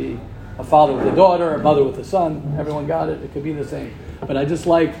have to be a father with a daughter, a mother with a son. Everyone got it. It could be the same. But I just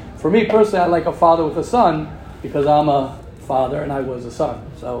for me personally, I like a father with a son because I'm a father and I was a son.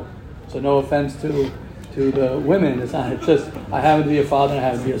 So no offense to the women. It's just I happen to be a father and I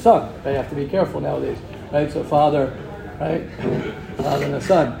happen to be a son. I have to be careful nowadays. right? So father, right? Father and the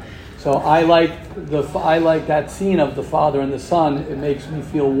son. So I like that scene of the father and the son. It makes me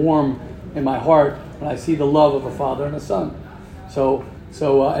feel warm in my heart when I see the love of a father and a son. So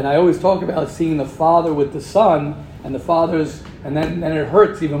and I always talk about seeing the father with the son, and the father's, and then it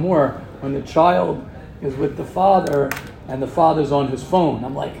hurts even more when the child is with the father and the father's on his phone.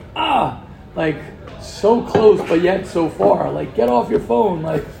 I'm like, like so close but yet so far. Like, get off your phone.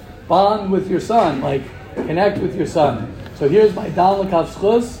 Like, bond with your son. Like, connect with your son. So here's my Dan L'Kav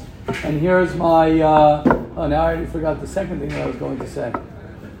Zchus, and here's my. Now I already forgot the second thing that I was going to say.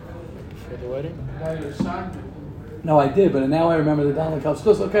 For the wedding? About your son? No, I did, but now I remember the Dan L'Kav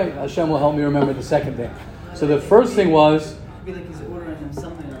Zchus. Okay, Hashem will help me remember the second thing. So the first thing was. It could be like he's ordering him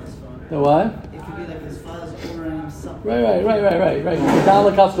something on his phone. The what? It could be like his father's ordering him something. Right. The Dan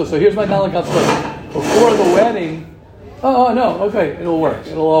L'Kav Zchus. So here's my Dan L'Kav Zchus. Before the wedding. Oh no. Okay, it'll work.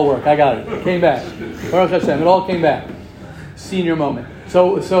 It'll all work. I got it. It came back. Baruch Hashem. It all came back. Senior moment.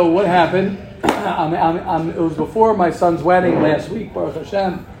 So what happened? It was before my son's wedding last week. Baruch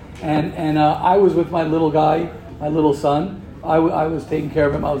Hashem. And I was with my little guy, my little son. I was taking care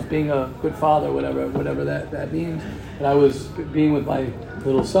of him. I was being a good father, whatever that means. And I was being with my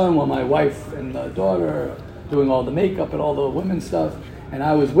little son while my wife and daughter are doing all the makeup and all the women's stuff. And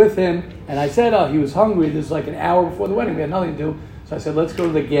I was with him, and I said, he was hungry. This was like an hour before the wedding. We had nothing to do. So I said, let's go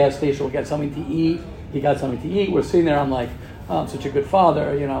to the gas station. We'll get something to eat. He got something to eat. We're sitting there. I'm like, I'm such a good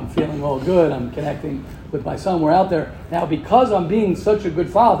father. I'm feeling all good. I'm connecting with my son. We're out there. Now, because I'm being such a good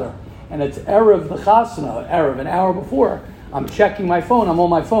father, and it's Erev the Chasana, an hour before, I'm checking my phone. I'm on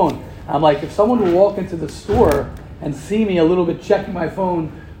my phone. I'm like, if someone would walk into the store and see me a little bit checking my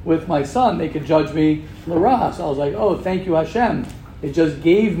phone with my son, they could judge me l'ra. So I was like, thank you, Hashem. It just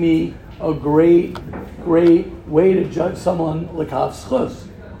gave me a great way to judge someone l'kav zchus.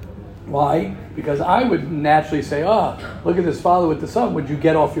 Why? Because I would naturally say, look at this father with the son. Would you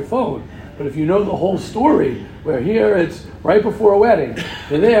get off your phone? But if you know the whole story, where here it's right before a wedding,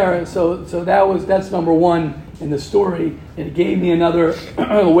 they're there. So that's number one in the story. It gave me another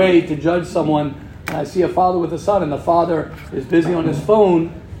way to judge someone. When I see a father with a son, and the father is busy on his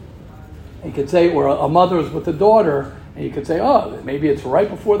phone, you could say, or a mother is with a daughter, and you could say, maybe it's right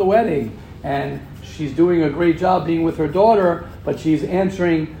before the wedding, and she's doing a great job being with her daughter, but she's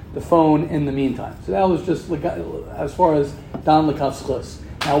answering the phone in the meantime. So that was just as far as Dan L'Kav Zchus.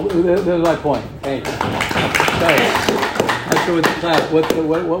 Now, there's my point. Thank you. Okay. Not sure what the clap.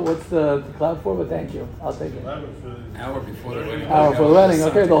 What's the clap for? But thank you. I'll take it. Hour before the wedding. Hour before the wedding.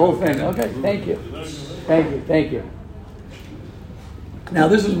 Okay, the whole thing. Okay, thank you. Now,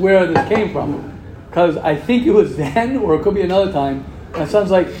 this is where this came from, because I think it was then, or it could be another time. My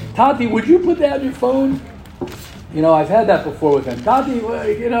son's like, Tati, would you put down your phone? I've had that before with him. Tati,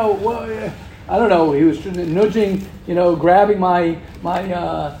 I don't know. He was nudging, grabbing my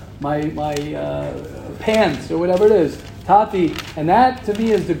pants or whatever it is. Tati, and that to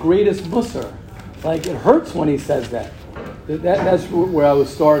me is the greatest musar. Like, it hurts when he says that. That's where I was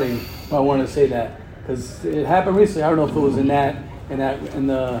starting when I wanted to say that, because it happened recently. I don't know if it was in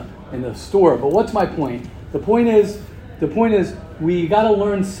the store. But what's my point? The point is we got to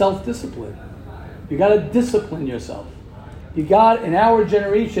learn self-discipline. You got to discipline yourself. In our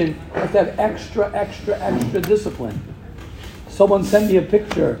generation, you have to have extra discipline. Someone sent me a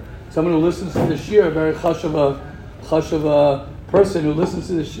picture. Someone who listens to the shir, a very chush of a person who listens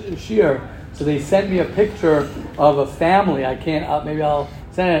to the shir. So they sent me a picture of a family. I can't. Maybe I'll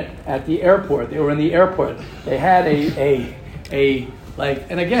send it at the airport. They were in the airport. They had a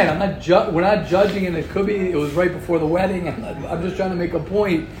and again, we're not judging, and it could be it was right before the wedding. And I'm just trying to make a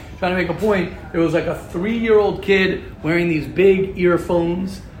point. There was like a 3-year-old kid wearing these big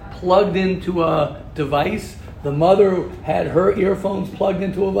earphones plugged into a device. The mother had her earphones plugged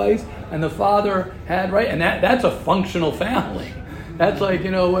into a device, and the father had, and that's a functional family. That's like,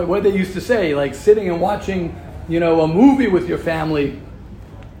 what they used to say, like sitting and watching, a movie with your family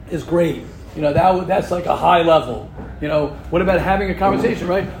is great. That's like a high level. What about having a conversation,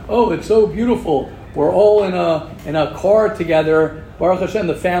 right? Oh, it's so beautiful. We're all in a car together. Baruch Hashem,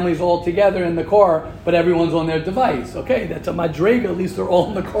 the family's all together in the car, but everyone's on their device. Okay, that's a madrega. At least they're all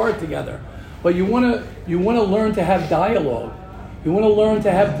in the car together. But you want to learn to have dialogue. You want to learn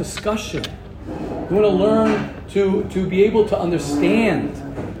to have discussion. You want to learn to be able to understand,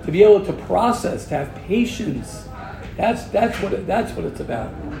 to be able to process, to have patience. That's what it's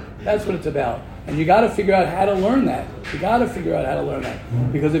about. That's what it's about. And you got to figure out how to learn that.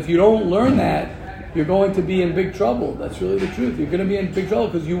 Because if you don't learn that, you're going to be in big trouble. That's really the truth. You're going to be in big trouble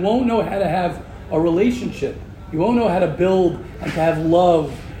because you won't know how to have a relationship. You won't know how to build and to have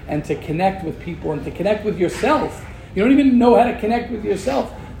love and to connect with people and to connect with yourself. You don't even know how to connect with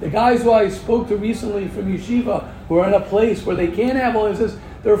yourself. The guys who I spoke to recently from Yeshiva who are in a place where they can't have all this,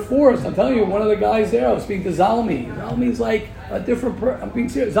 they're forced. I'm telling you, one of the guys there, I was speaking to Zalmi. Zalmi's like a different person. I'm being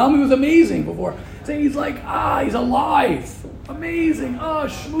serious. Zalmi was amazing before. Saying he's like, he's alive. Amazing.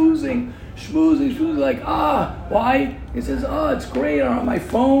 Schmoozing. Like, why? He says, it's great. I'm on my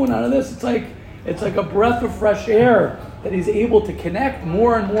phone, on this. It's like a breath of fresh air that he's able to connect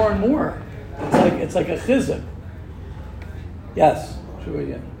more and more and more. It's like a chizuk. Yes. Sure,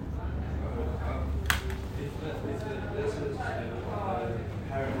 again.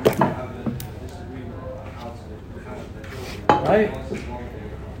 Right?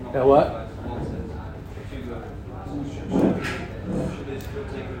 Yeah, what?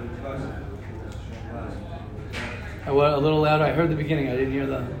 A little louder. I heard the beginning. I didn't hear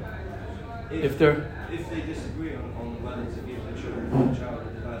the. If they disagree on whether to give the child a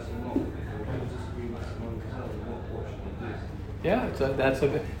device or not, if they disagree among themselves, what should they do? Yeah,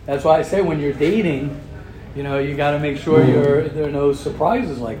 that's why I say when you're dating, you got to make sure there are no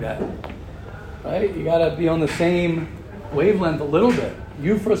surprises like that, right? You got to be on the same wavelength a little bit.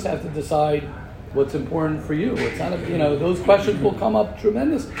 You first have to decide what's important for you. It's not, those questions will come up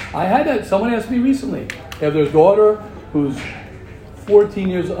tremendous. I had that. Someone asked me recently. They have their daughter who's 13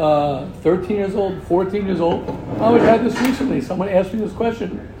 years old, 14 years old. I had this recently. Someone asked me this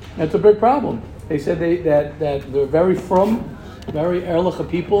question. That's a big problem. They said that they're very frum, very erlich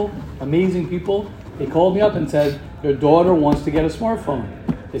people, amazing people. They called me up and said their daughter wants to get a smartphone.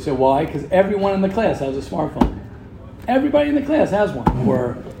 They said, why? Because everyone in the class has a smartphone. Everybody in the class has one.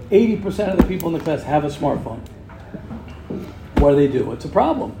 Or 80% of the people in the class have a smartphone. What do? It's a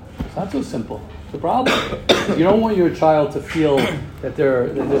problem. It's not so simple. It's a problem. You don't want your child to feel that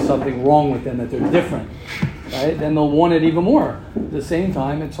there's something wrong with them, that they're different. Right? Then they'll want it even more. At the same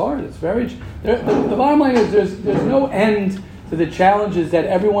time, it's hard. It's very. The bottom line is there's no end to the challenges that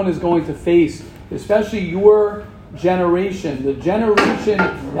everyone is going to face, especially your generation. The generation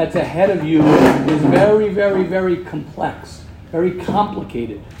that's ahead of you is very, very, very complex, very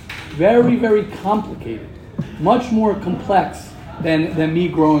complicated, very, very complicated, much more complex than me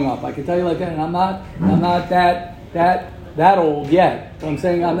growing up. I can tell you like that, and I'm not that old yet. But I'm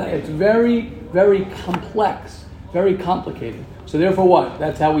saying it's very, very complex, very complicated. So therefore what?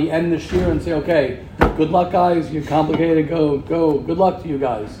 That's how we end the shir and say, okay, good luck guys, you're complicated, go, good luck to you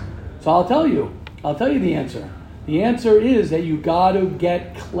guys. So I'll tell you the answer. The answer is that you got to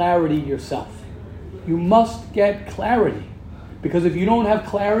get clarity yourself. You must get clarity. Because if you don't have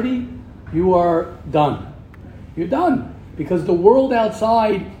clarity, you are done. You're done. Because the world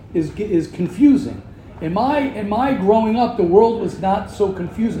outside is confusing. In my growing up, the world was not so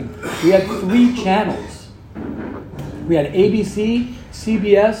confusing. We had 3 channels. We had ABC,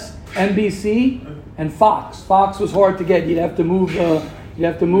 CBS, NBC, and Fox. Fox was hard to get. You'd have to move the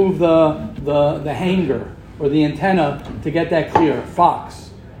hanger or the antenna to get that clear. Fox.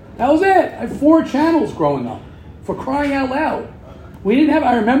 That was it. I had 4 channels growing up. For crying out loud. We didn't have.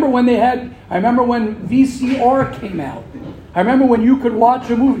 I remember when VCR came out. I remember when you could watch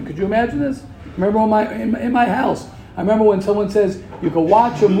a movie. Could you imagine this? I remember in my house. I remember when someone says you could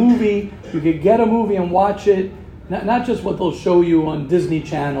watch a movie, you could get a movie and watch it. Not just what they'll show you on Disney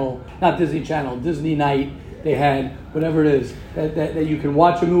Channel, not Disney Channel, Disney Night. They had whatever it is that you can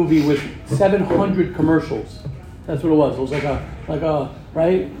watch a movie with 700 commercials. That's what it was. It was like a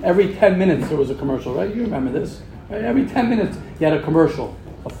right. Every 10 minutes there was a commercial. Right? You remember this? Right? Every 10 minutes you had a commercial,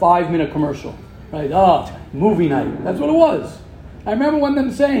 a 5-minute commercial. Right? Movie night. That's what it was. I remember one of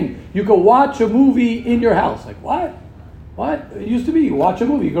them saying you could watch a movie in your house. Like what? What? It used to be you watch a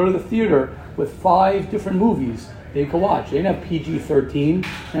movie. You go to the theater with 5 different movies that you could watch. They didn't have PG-13.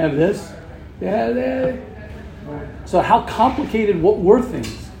 They have this. So how complicated? What were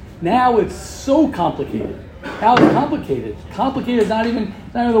things? Now it's so complicated. How it's complicated. Complicated is not even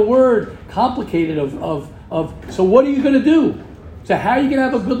the word. Complicated of. So what are you going to do? So how are you going to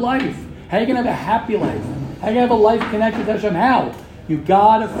have a good life? How are you going to have a happy life? How are you going to have a life connected to Hashem? How? You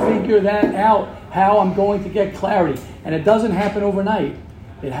got to figure that out. How I'm going to get clarity. And it doesn't happen overnight.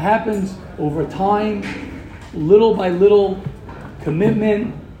 It happens over time, little by little,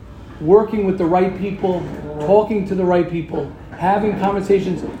 commitment, working with the right people, talking to the right people, having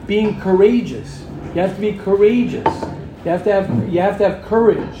conversations, being courageous. You have to be courageous. You have to have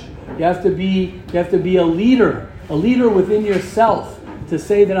courage. You have to be a leader within yourself to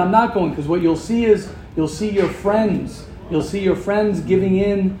say that I'm not going. Because what you'll see is you'll see your friends giving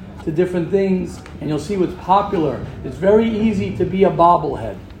in to different things, and you'll see what's popular. It's very easy to be a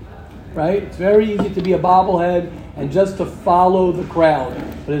bobblehead, right? It's very easy to be a bobblehead and just to follow the crowd.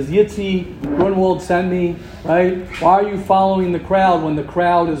 But as Yitzi Grunwald sent me, right? Why are you following the crowd when the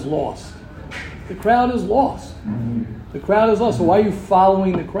crowd is lost? The crowd is lost. The crowd is lost. So why are you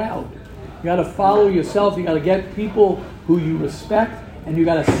following the crowd? You got to follow yourself. You got to get people who you respect, and you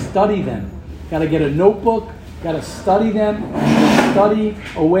got to study them. You got to get a notebook. You got to study them. You got to study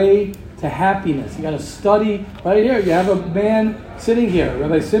a way to happiness. You got to study right here. You have a man sitting here.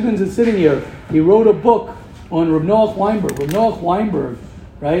 Rabbi Simmons is sitting here. He wrote a book on Reb Noach Weinberg. Reb Noach Weinberg,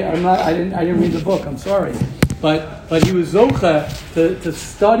 right? I didn't read the book. I'm sorry, but he was zocha to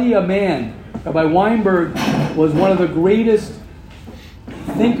study a man. Rabbi Weinberg was one of the greatest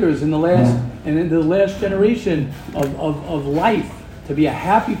thinkers in the last generation of life. To be a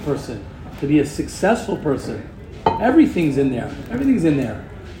happy person, to be a successful person, everything's in there. Everything's in there.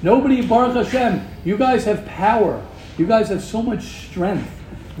 Nobody, Baruch Hashem, you guys have power. You guys have so much strength.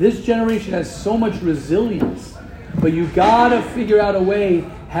 This generation has so much resilience. But you gotta figure out a way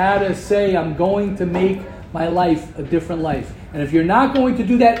how to say, I'm going to make my life a different life. And if you're not going to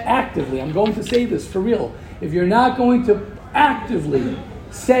do that actively, I'm going to say this for real. If you're not going to actively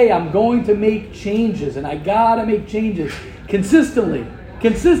say, I'm going to make changes, and I gotta make changes consistently,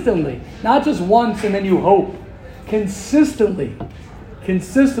 not just once and then you hope. Consistently.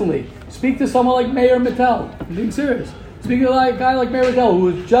 Speak to someone like Meir Mattel. I'm being serious. Speak to a guy like Meir Mattel, who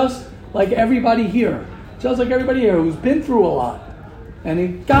is just like everybody here. Who's been through a lot. And he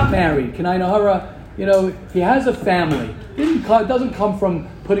got married. Kanai Nahara, he has a family. It doesn't come from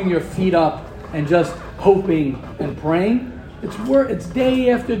putting your feet up and just hoping and praying. It's work. It's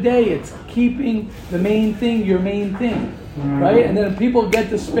day after day. It's keeping the main thing your main thing. Right? And then people get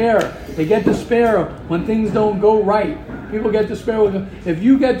despair. They get despair when things don't go right. People get despair. If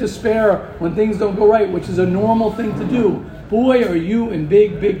you get despair when things don't go right, which is a normal thing to do, boy, are you in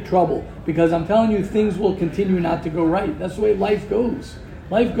big, big trouble. Because I'm telling you, things will continue not to go right. That's the way life goes.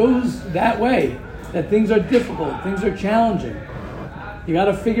 Life goes that way. That things are difficult. Things are challenging. You got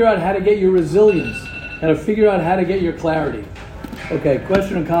to figure out how to get your resilience. You got to figure out how to get your clarity. Okay,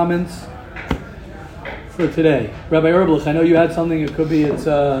 question and comments for today. Rabbi Erblich, I know you had something. It could be it's...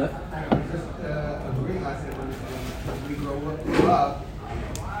 Just agreeing, I said when we grow up,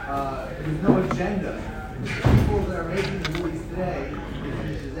 there's no agenda. People that are making the movies today,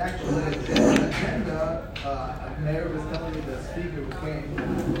 there's actually an agenda. Mayor was telling me, the speaker who came,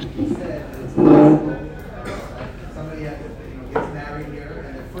 he said that it's possible somebody gets married here,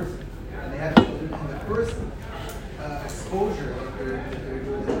 and they have children, and the first exposure that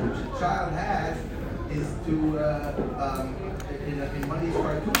the child has is to in one of these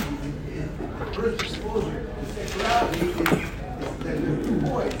cartoons, the first exposure to sexuality is that there's two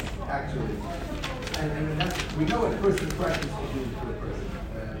boys actually, and that's, we know what first impressions can do to a person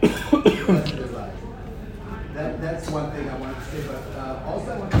the rest of their lives. That's one thing I wanted to say, but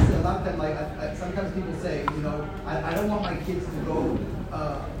also I want to say a lot of times, sometimes people say, I don't want my kids to go,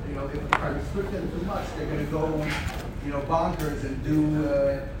 if I restrict them too much, they're going to go, bonkers and do,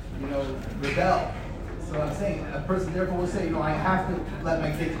 rebel. So I'm saying, a person therefore will say, I have to let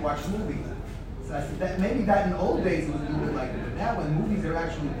my kids watch movies. So I said, that maybe that in old days it was a little bit like that, but now when movies are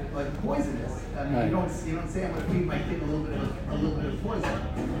actually like poisonous, I mean, right. you don't say I'm going to feed my kid a little bit of poison.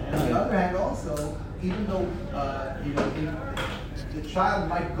 And on the other hand, also, even though the child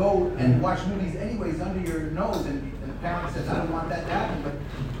might go and watch movies anyways under your nose, and the parent says, I don't want that to happen, but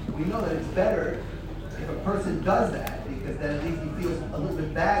we know that it's better if a person does that, because then at least he feels a little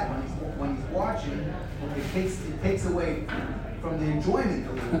bit bad when he's watching. It takes away from the enjoyment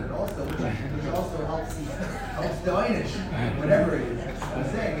a little bit also, which also helps the einish, whatever it is. I'm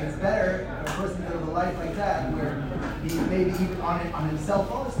saying it's better if a person lives a life like that, where he maybe even on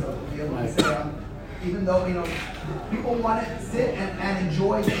himself also be able to say, even though people want to sit and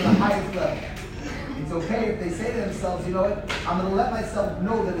enjoy to the highest level. It's okay if they say to themselves, you know what, I'm going to let myself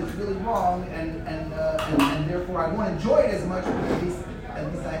know that it's really wrong, and therefore I won't enjoy it as much, but at least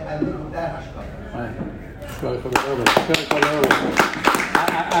I live with that hashkafa. Right.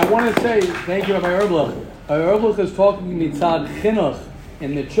 I want to say thank you, Rabbi Erblich. Rabbi Erblich is talking mitzad chinuch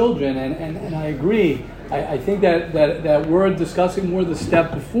in the children, and I agree. I think that we're discussing more the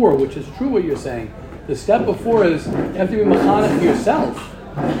step before, which is true what you're saying. The step before is you have to be mechanech yourself.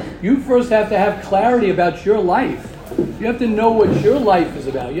 You first have to have clarity about your life. You have to know what your life is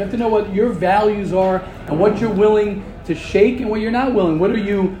about. You have to know what your values are and what you're willing to shake and what you're not willing. What do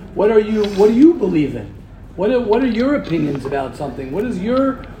you believe in? What are your opinions about something?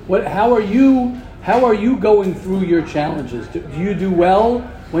 How are you going through your challenges? Do you do well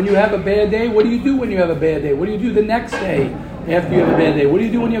when you have a bad day? What do you do when you have a bad day? What do you do the next day after you have a bad day? What do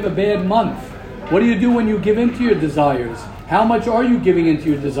you do when you have a bad month? What do you do when you give into your desires? How much are you giving into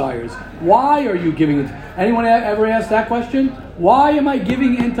your desires? Why are you giving into? Anyone ever asked that question? Why am I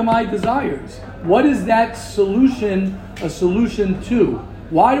giving into my desires? What is that solution a solution to?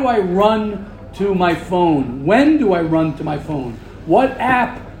 Why do I run to my phone? When do I run to my phone? What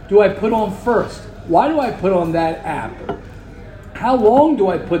app do I put on first? Why do I put on that app? How long do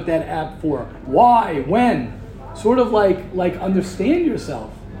I put that app for? Why? When? Sort of like understand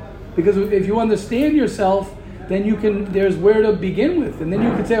yourself. Because if you understand yourself, then there's where to begin with. And then you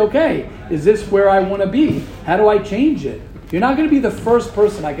can say, okay, is this where I want to be? How do I change it? You're not going to be the first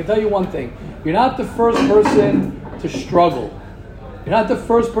person. I can tell you one thing. You're not the first person to struggle. You're not the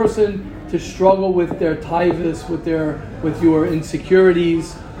first person to struggle with their taivas, with your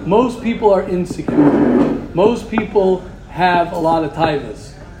insecurities. Most people are insecure. Most people have a lot of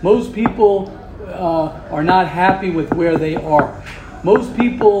taivas. Most people are not happy with where they are. Most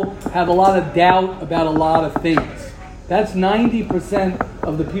people have a lot of doubt about a lot of things. That's 90%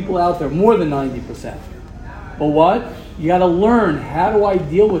 of the people out there, more than 90%. But what? You got to learn, how do I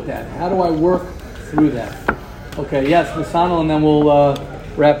deal with that? How do I work through that? Okay, yes, Masano, and then we'll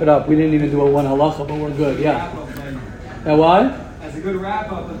wrap it up. We didn't even do a one halacha, but we're good. Yeah. Yeah, what? As a good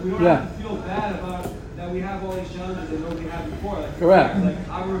wrap up, we don't have to feel bad about that we have all these challenges that nobody had before. Like, correct. Like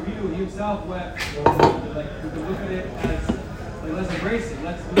our review himself, like we can look at it as like, let's embrace it.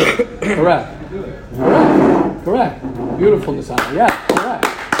 Let's do it. Correct. We can do it. Correct. Beautiful, Nisana. Yeah,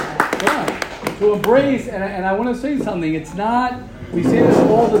 correct. To embrace, and I want to say something. It's not. We say this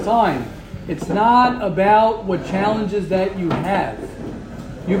all the time. It's not about what challenges that you have.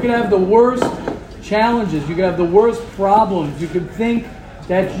 You can have the worst challenges. You can have the worst problems. You can think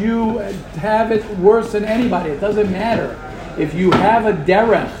that you have it worse than anybody. It doesn't matter. If you have a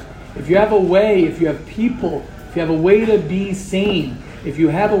derech, if you have a way, if you have people, if you have a way to be sane, if you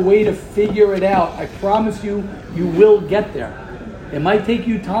have a way to figure it out, I promise you, you will get there. It might take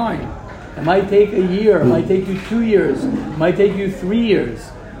you time. It might take a year. It might take you 2 years. It might take you 3 years.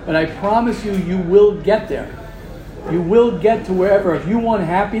 But I promise you, you will get there. You will get to wherever. If you want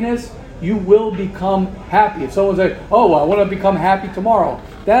happiness, you will become happy. If someone says, oh, I want to become happy tomorrow.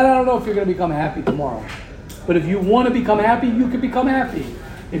 That I don't know if you're going to become happy tomorrow. But if you want to become happy, you can become happy.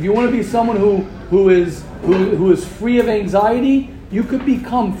 If you want to be someone who is free of anxiety, you could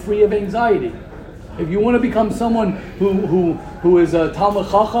become free of anxiety. If you want to become someone who is a Talmud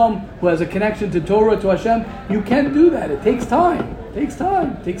Chacham, who has a connection to Torah, to Hashem, you can do that. It takes time. It takes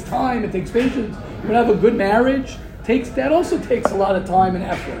time. It takes time. It takes patience. You want to have a good marriage? That also takes a lot of time and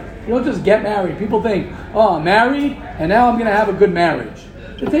effort. You don't just get married. People think, oh, I'm married, and now I'm going to have a good marriage.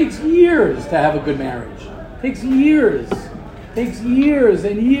 It takes years to have a good marriage. It takes years. It takes years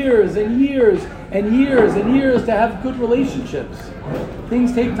and years and years and years and years to have good relationships.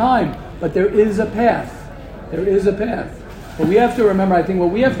 Things take time, but there is a path. There is a path. But we have to remember, I think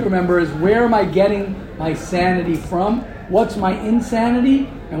what we have to remember is, where am I getting my sanity from? What's my insanity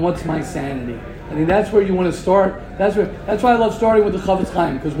and what's my sanity? I think that's where you want to start. That's why I love starting with the Chavetz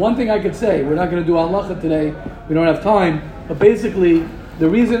Chaim. Because one thing I could say, we're not going to do halacha today. We don't have time. But basically, the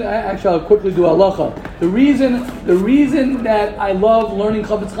reason, actually I'll quickly do halacha. The reason that I love learning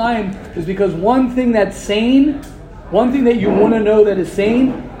Chavetz Chaim is because one thing that's sane, one thing that you want to know that is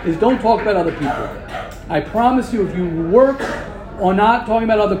sane, is don't talk about other people. I promise you, if you work on not talking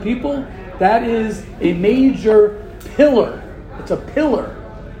about other people, that is a major pillar. It's a pillar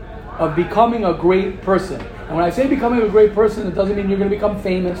of becoming a great person. And when I say becoming a great person, it doesn't mean you're going to become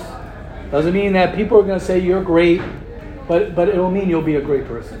famous. It doesn't mean that people are going to say you're great, but it'll mean you'll be a great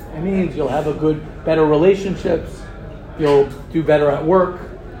person. It means you'll have better relationships, you'll do better at work,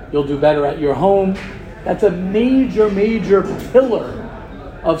 you'll do better at your home. That's a major, major pillar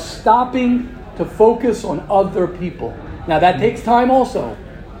of stopping to focus on other people. Now that takes time also.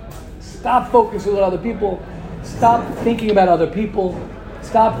 Stop focusing on other people. Stop thinking about other people.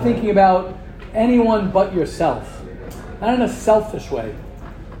 Stop thinking about anyone but yourself. Not in a selfish way,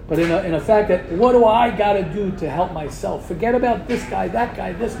 but in a fact that, what do I got to do to help myself? Forget about this guy, that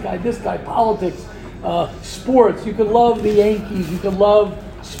guy, this guy, politics, sports. You could love the Yankees, you could love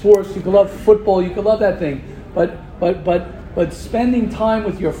sports, you could love football, you could love that thing. But spending time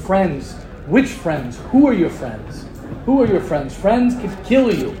with your friends. Which friends? Who are your friends? Who are your friends? Friends could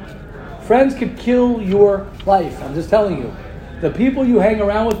kill you. Friends could kill your life. I'm just telling you. The people you hang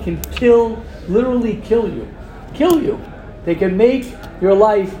around with can literally kill you. Kill you. They can make your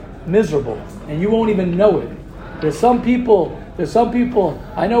life miserable, and you won't even know it. There's some people,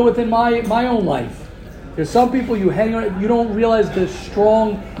 I know within my own life, there's some people you hang around, you don't realize the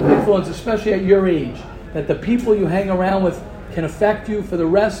strong influence, especially at your age, that the people you hang around with can affect you for the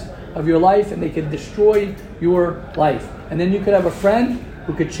rest of your life, and they can destroy your life. And then you could have a friend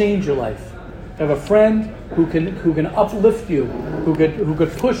who could change your life. You have a friend who can uplift you, who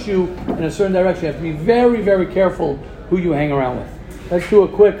could push you in a certain direction. You have to be very, very careful who you hang around with. Let's do a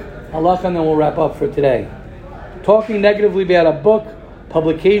quick halacha and then we'll wrap up for today. Talking negatively about a book,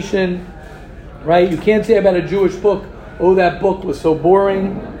 publication, right? You can't say about a Jewish book, oh, that book was so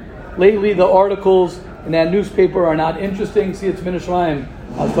boring. Lately, the articles in that newspaper are not interesting. See, it's Minashrayim.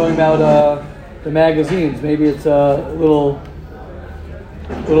 I was talking about the magazines. Maybe it's a little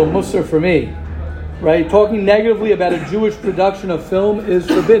musser for me, right? Talking negatively about a Jewish production of film is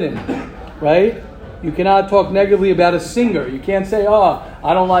forbidden, right? You cannot talk negatively about a singer. You can't say, oh,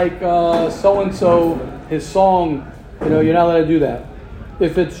 I don't like so-and-so, his song. You're not allowed to do that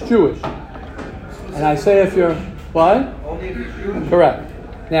if it's Jewish. And I say if you're, what? Only if it's Jewish. Correct.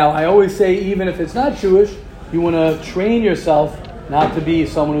 Now, I always say even if it's not Jewish, you want to train yourself not to be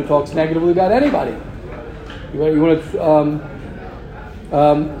someone who talks negatively about anybody. You want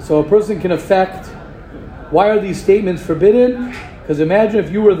to, so a person can affect, why are these statements forbidden? Because imagine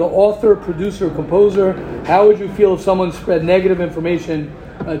if you were the author, producer, composer, how would you feel if someone spread negative information?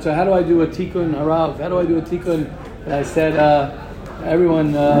 So how do I do a tikkun harav? How do I do a tikkun? And I said,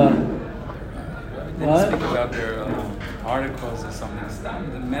 everyone, what? Speak about their articles or something. Stop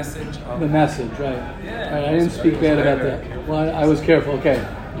the message of The message, right. Yeah. Right, I didn't speak bad about that. Careful. Well, I was careful, okay.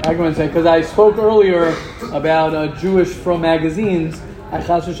 I can say, because I spoke earlier about Jewish from magazines. I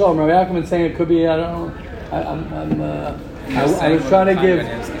chas v'shalom. Rabbi Ackerman saying it could be, I don't know, I was trying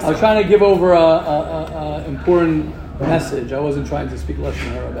to give over a important message. I wasn't trying to speak less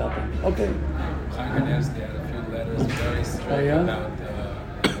than her about them. Okay. Chaim Kanievsky had a few letters very straight yeah? about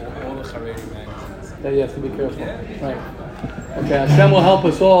all the Haredi magazines. That you have to be careful. Yeah. Right. Okay, Hashem will help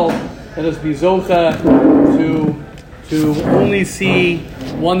us all. Let us be zocha to only see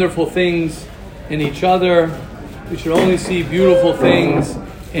wonderful things in each other. We should only see beautiful things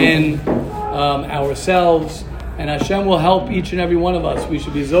in ourselves. And Hashem will help each and every one of us. We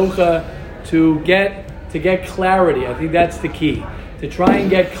should be zocha to get clarity. I think that's the key. To try and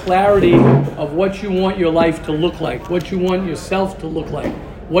get clarity of what you want your life to look like, what you want yourself to look like.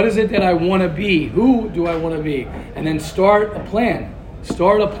 What is it that I want to be? Who do I want to be? And then start a plan.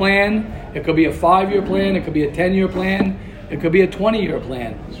 Start a plan. It could be a 5-year plan. It could be a 10-year plan. It could be a 20-year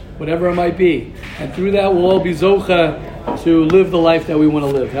plan. Whatever it might be. And through that, we'll all be zocha to live the life that we want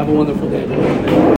to live. Have a wonderful day.